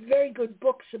 very good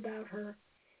books about her,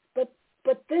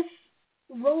 but this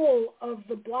role of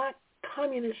the black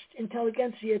communist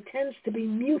intelligentsia tends to be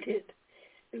muted.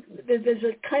 There's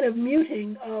a kind of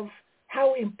muting of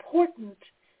how important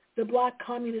the black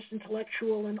communist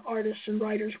intellectual and artists and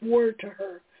writers were to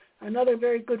her. Another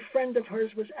very good friend of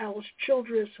hers was Alice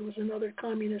Childress, who was another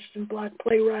communist and black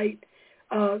playwright.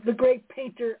 The great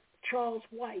painter Charles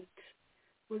White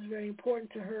was very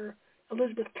important to her.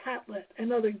 Elizabeth Catlett,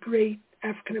 another great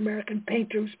African-American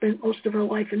painter who spent most of her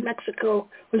life in Mexico,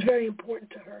 was very important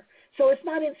to her. So it's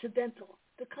not incidental.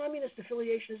 The communist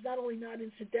affiliation is not only not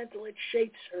incidental, it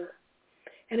shapes her.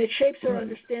 And it shapes her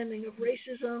understanding of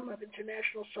racism, of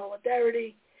international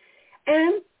solidarity.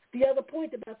 And the other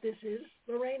point about this is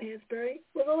Lorraine Hansberry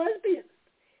was a lesbian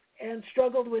and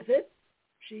struggled with it.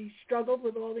 She struggled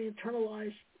with all the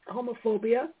internalized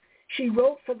homophobia. She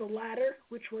wrote for The Ladder,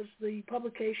 which was the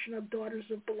publication of Daughters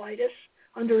of Bilitis,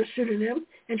 under a pseudonym.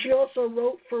 And she also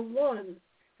wrote for One,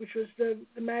 which was the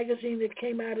magazine that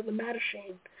came out of the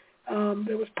Mattachine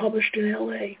that was published in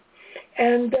L.A.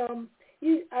 And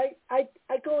I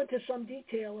go into some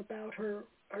detail about her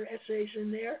essays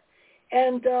in there.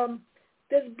 And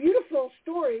there's beautiful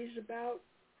stories about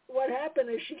what happened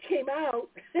as she came out.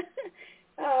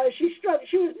 She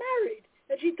was married,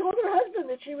 and she told her husband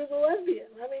that she was a lesbian.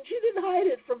 I mean, she didn't hide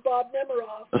it from Bob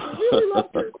Nemiroff. He really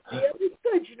loved her. He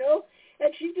understood, you know.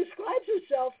 And she describes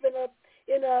herself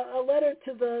in a letter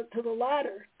to the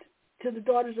Ladder, to the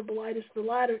Daughters of Bilitis, The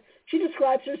Ladder. She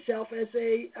describes herself as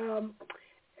a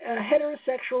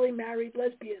heterosexually married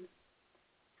lesbian.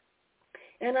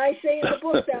 And I say in the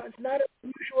book that it's not a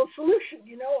usual solution.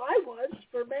 You know, I was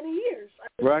for many years.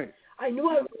 I knew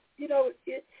I was, you know.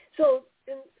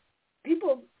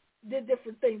 People did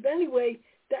different things. But anyway,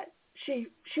 that she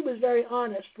was very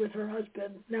honest with her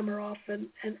husband, Nemiroff,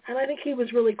 and I think he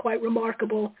was really quite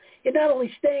remarkable in not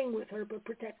only staying with her, but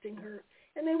protecting her.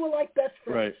 And they were like best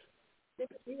friends. Right.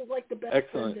 He was like the best friend.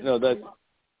 Excellent. No, that's...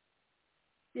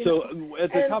 So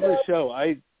at the top of the show,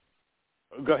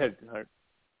 go ahead.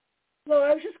 No,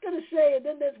 I was just going to say, and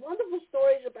then there's wonderful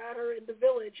stories about her in the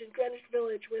village, in Greenwich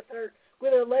Village, with her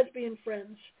lesbian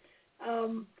friends,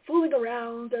 fooling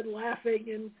around and laughing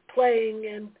and playing.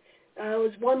 And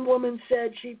as one woman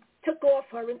said, she took off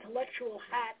her intellectual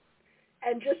hat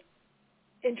and just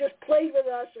played with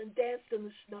us and danced in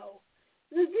the snow.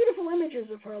 There's beautiful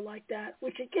images of her like that,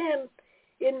 which again,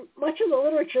 in much of the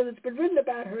literature that's been written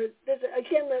about her, there's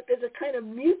a kind of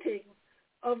muting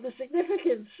of the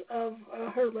significance of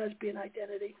her lesbian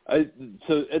identity.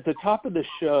 So at the top of the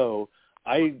show,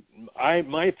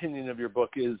 my opinion of your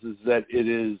book is that it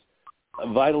is a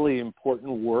vitally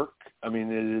important work. I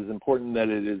mean, it is important that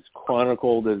it is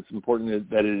chronicled. It's important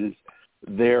that it is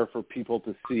there for people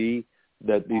to see,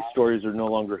 that these stories are no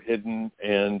longer hidden.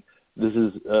 And this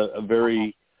is a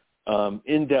very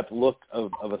in-depth look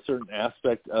of a certain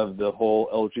aspect of the whole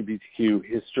LGBTQ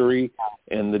history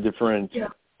and the different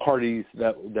parties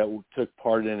that took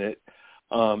part in it.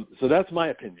 So that's my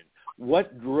opinion.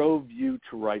 What drove you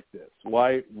to write this?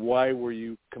 Why were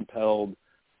you compelled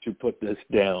to put this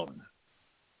down?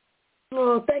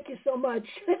 Oh, thank you so much.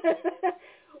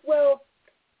 Well,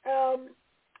 let's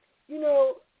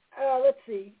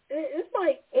see. It's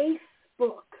my 8th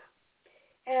book.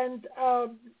 And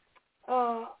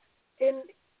in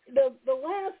the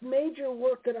last major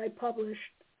work that I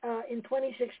published in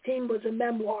 2016 was a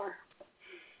memoir.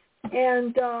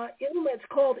 And it's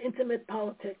called Intimate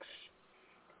Politics.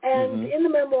 And in the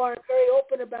memoir, I'm very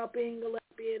open about being a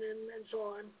lesbian and so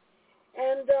on.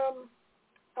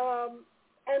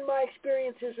 And my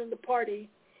experiences in the party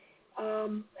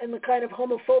and the kind of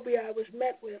homophobia I was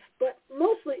met with. But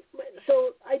mostly,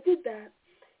 so I did that.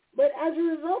 But as a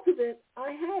result of it,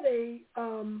 I had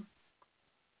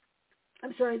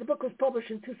I'm sorry, the book was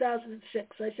published in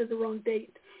 2006. I said the wrong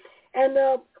date. And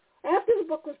after the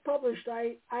book was published,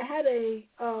 I had a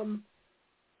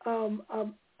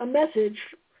message.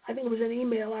 I think it was an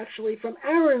email actually from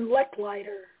Aaron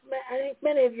Lecklider. I think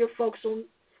many of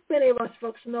us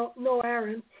folks know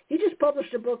Aaron. He just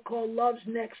published a book called Love's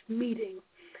Next Meeting.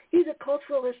 He's a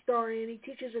cultural historian. He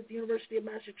teaches at the University of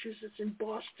Massachusetts in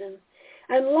Boston.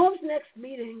 And Love's Next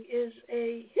Meeting is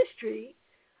a history,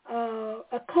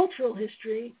 a cultural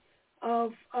history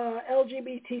of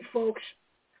LGBT folks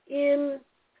in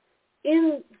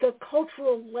the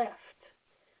cultural left.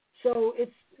 So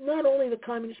it's not only the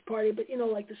Communist Party, but,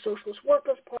 like the Socialist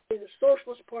Workers' Party, the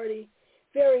Socialist Party,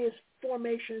 various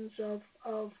formations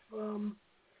of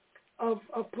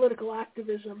political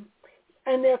activism,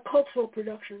 and their cultural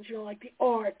productions, like the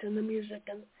art and the music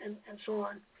and so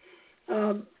on.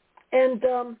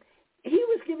 He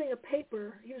was giving a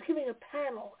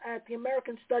panel at the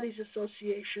American Studies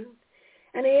Association,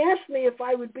 and he asked me if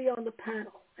I would be on the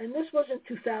panel. And this was in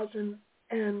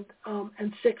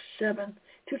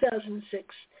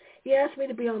 2006. He asked me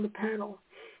to be on the panel.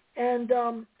 And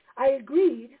I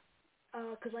agreed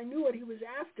because I knew what he was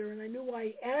after, and I knew why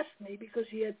he asked me because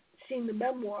he had seen the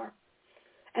memoir.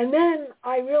 And then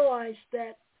I realized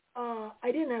that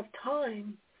I didn't have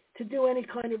time to do any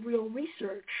kind of real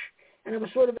research, and I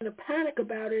was sort of in a panic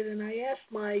about it. And I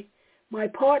asked my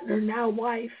partner, now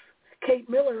wife, Kate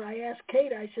Miller, I asked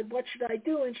Kate, I said, what should I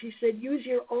do? And she said, use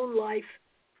your own life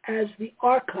as the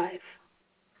archive.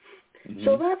 Mm-hmm.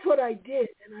 So that's what I did,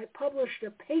 and I published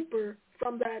a paper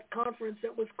from that conference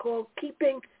that was called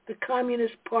Keeping the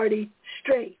Communist Party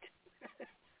Straight.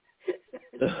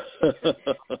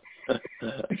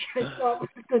 Which I thought was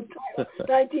a good title,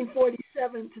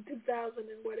 1947 to 2000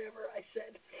 and whatever I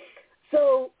said.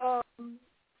 So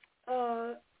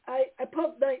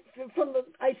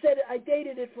I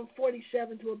dated it from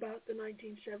 47 to about the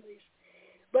 1970s.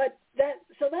 But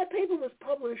that paper was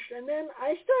published, and then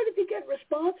I started to get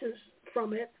responses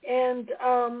from it, and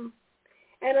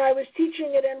I was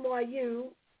teaching at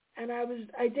NYU, and I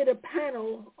did a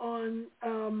panel on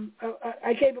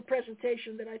I gave a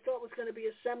presentation that I thought was going to be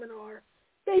a seminar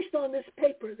based on this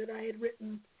paper that I had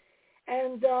written,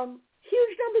 and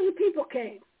huge numbers of people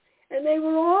came, and they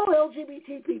were all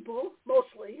LGBT people,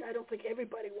 mostly. I don't think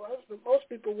everybody was, but most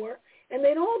people were, and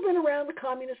they'd all been around the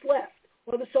communist left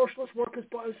or the Socialist Workers'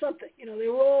 Party or something. They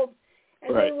were all,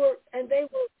 and right. they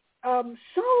were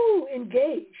so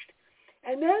engaged.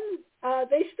 And then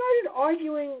they started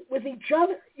arguing with each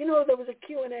other. There was a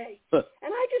Q&A. And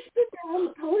I just stood there on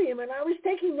the podium, and I was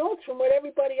taking notes from what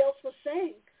everybody else was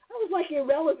saying. I was like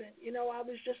irrelevant. I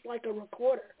was just like a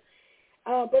recorder.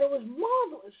 But it was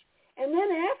marvelous. And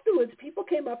then afterwards, people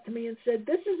came up to me and said,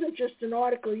 this isn't just an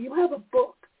article. You have a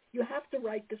book. You have to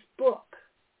write this book.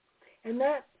 And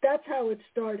that's how it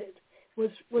started,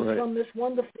 was right. From this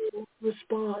wonderful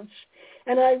response.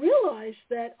 And I realized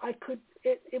that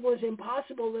it was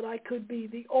impossible that I could be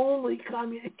the only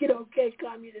gay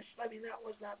communist. I mean, that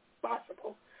was not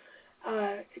possible.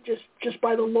 Just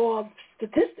by the law of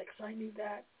statistics, I knew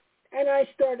that. And I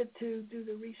started to do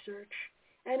the research.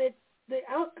 And the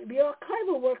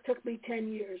archival work took me 10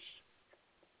 years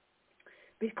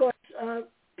because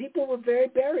people were very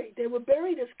buried. They were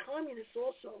buried as communists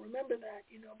also. Remember that,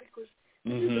 because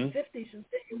this is the 50s, and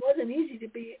it wasn't easy to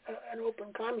be an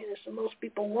open communist, and most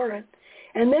people weren't.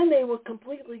 And then they were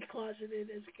completely closeted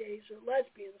as gays or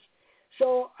lesbians.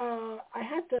 So I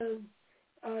had to,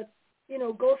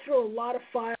 go through a lot of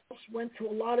files, went to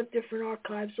a lot of different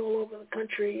archives all over the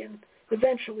country, and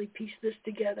eventually pieced this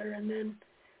together, and then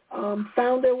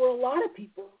found there were a lot of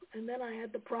people. And then I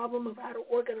had the problem of how to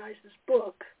organize this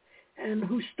book and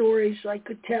whose stories I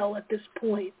could tell at this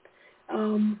point.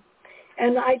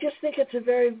 And I just think it's a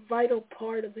very vital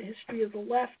part of the history of the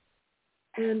left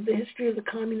and the history of the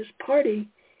Communist Party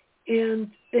and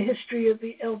the history of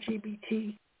the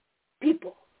LGBT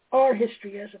people, our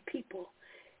history as a people.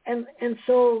 And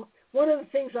so one of the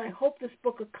things I hope this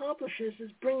book accomplishes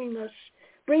is bringing those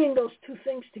two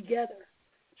things together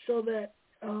so that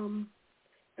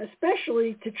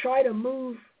especially to try to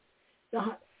move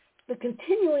the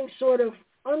continuing sort of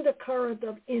undercurrent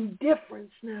of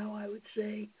indifference now, I would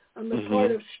say, on the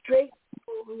part of straight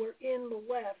people who are in the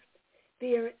left.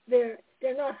 They're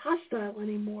not hostile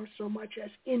anymore so much as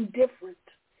indifferent.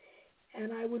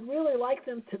 And I would really like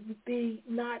them to be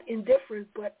not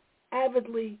indifferent, but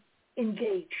avidly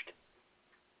engaged.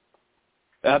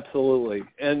 Absolutely.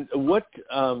 And what,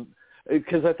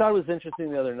 because I thought it was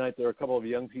interesting the other night, there were a couple of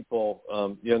young people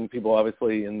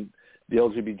obviously in the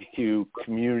LGBTQ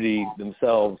community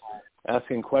themselves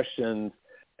asking questions,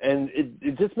 and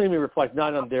it just made me reflect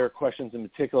not on their questions in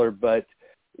particular, but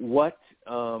what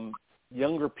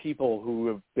younger people who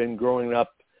have been growing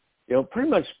up, pretty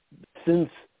much since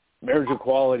marriage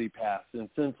equality passed and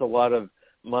since a lot of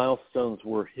milestones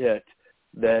were hit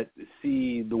that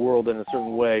see the world in a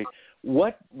certain way,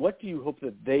 what do you hope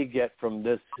that they get from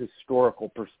this historical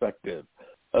perspective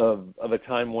of a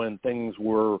time when things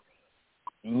were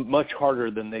much harder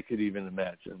than they could even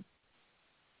imagine?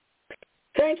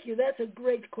 Thank you. That's a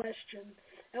great question.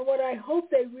 And what I hope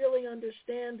they really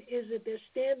understand is that they're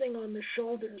standing on the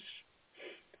shoulders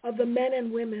of the men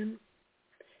and women,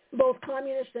 both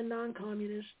communist and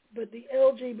non-communist, but the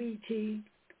LGBT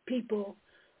people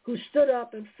who stood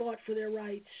up and fought for their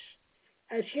rights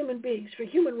as human beings, for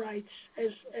human rights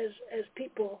as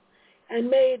people, and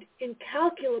made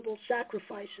incalculable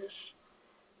sacrifices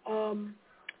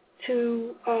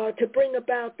to bring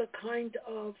about the kind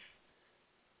of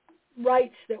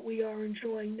rights that we are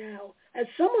enjoying now. As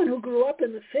someone who grew up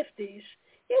in the 50s,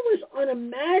 it was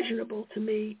unimaginable to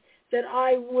me that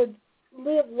I would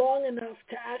live long enough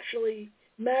to actually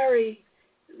marry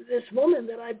this woman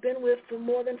that I've been with for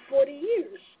more than 40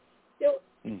 years.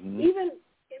 Even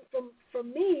for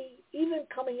me, even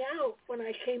coming out, when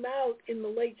I came out in the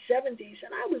late 70s,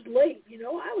 and I was late,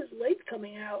 I was late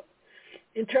coming out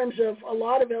in terms of a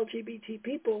lot of LGBT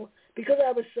people because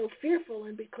I was so fearful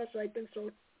and because I'd been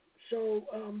so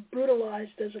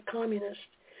brutalized as a communist.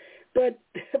 But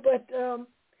it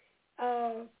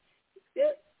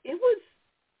was,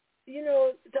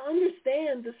 to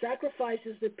understand the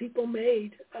sacrifices that people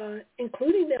made,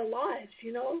 including their lives.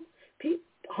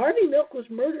 Harvey Milk was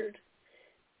murdered,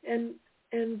 and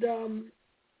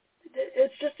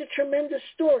it's just a tremendous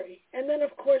story. And then,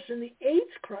 of course, in the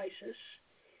AIDS crisis,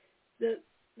 the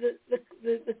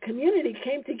community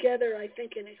came together, I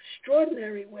think, in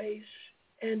extraordinary ways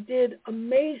and did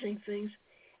amazing things.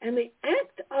 And the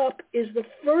ACT UP is the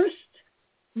first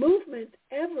movement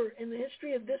ever in the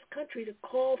history of this country to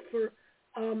call for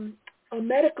that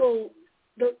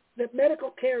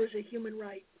medical care is a human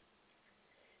right.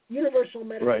 Universal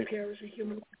medical care is a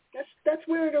human right. That's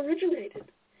where it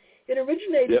originated. It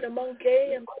originated among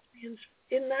gay and lesbians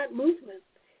in that movement,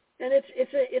 and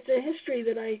it's a history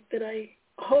that I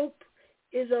hope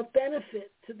is of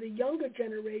benefit to the younger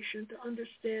generation to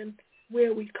understand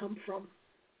where we come from.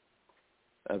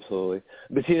 Absolutely.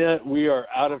 Bettina, we are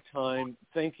out of time.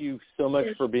 Thank you so much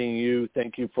for being you.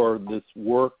 Thank you for this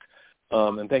work,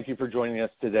 and thank you for joining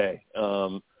us today.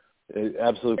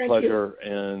 Absolute pleasure,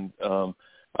 and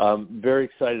I'm very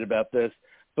excited about this.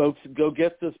 Folks, go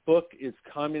get this book. It's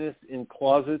Communists in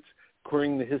Closets,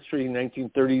 Queering the History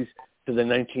 1930s to the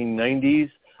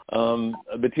 1990s.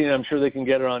 Bettina, I'm sure they can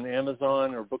get it on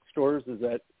Amazon or bookstores. Is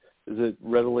it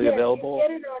readily available?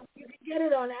 You can get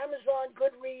it on Amazon,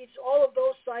 Goodreads, all of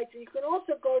those sites. And you can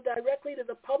also go directly to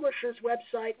the publisher's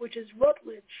website, which is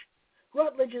Routledge.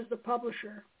 Routledge is the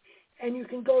publisher. And you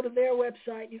can go to their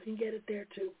website. You can get it there,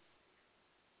 too.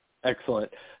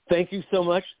 Excellent. Thank you so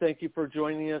much. Thank you for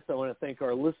joining us. I want to thank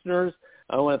our listeners.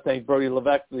 I want to thank Brody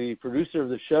Levesque, the producer of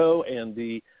the show and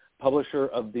the publisher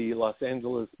of the Los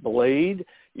Angeles Blade.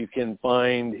 You can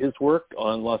find his work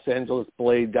on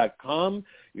losangelesblade.com.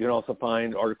 You can also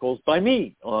find articles by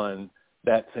me on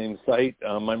that same site.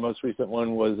 My most recent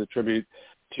one was a tribute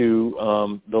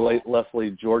to the late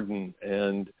Leslie Jordan,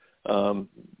 and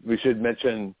we should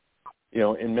mention,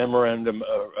 in memorandum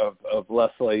of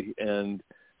Leslie and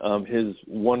his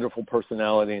wonderful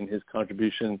personality and his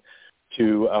contribution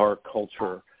to our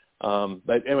culture.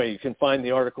 But anyway, you can find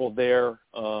the article there.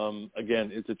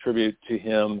 Again, it's a tribute to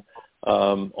him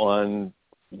on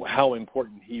how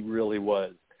important he really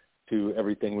was to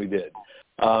everything we did.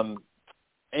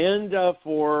 And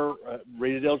for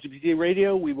Rated LGBT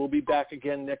Radio, we will be back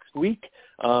again next week.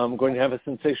 I'm going to have a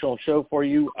sensational show for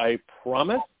you, I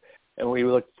promise. And we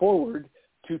look forward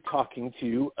to talking to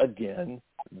you again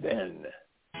then.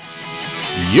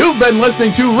 You've been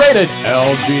listening to Rated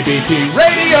LGBT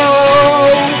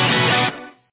Radio.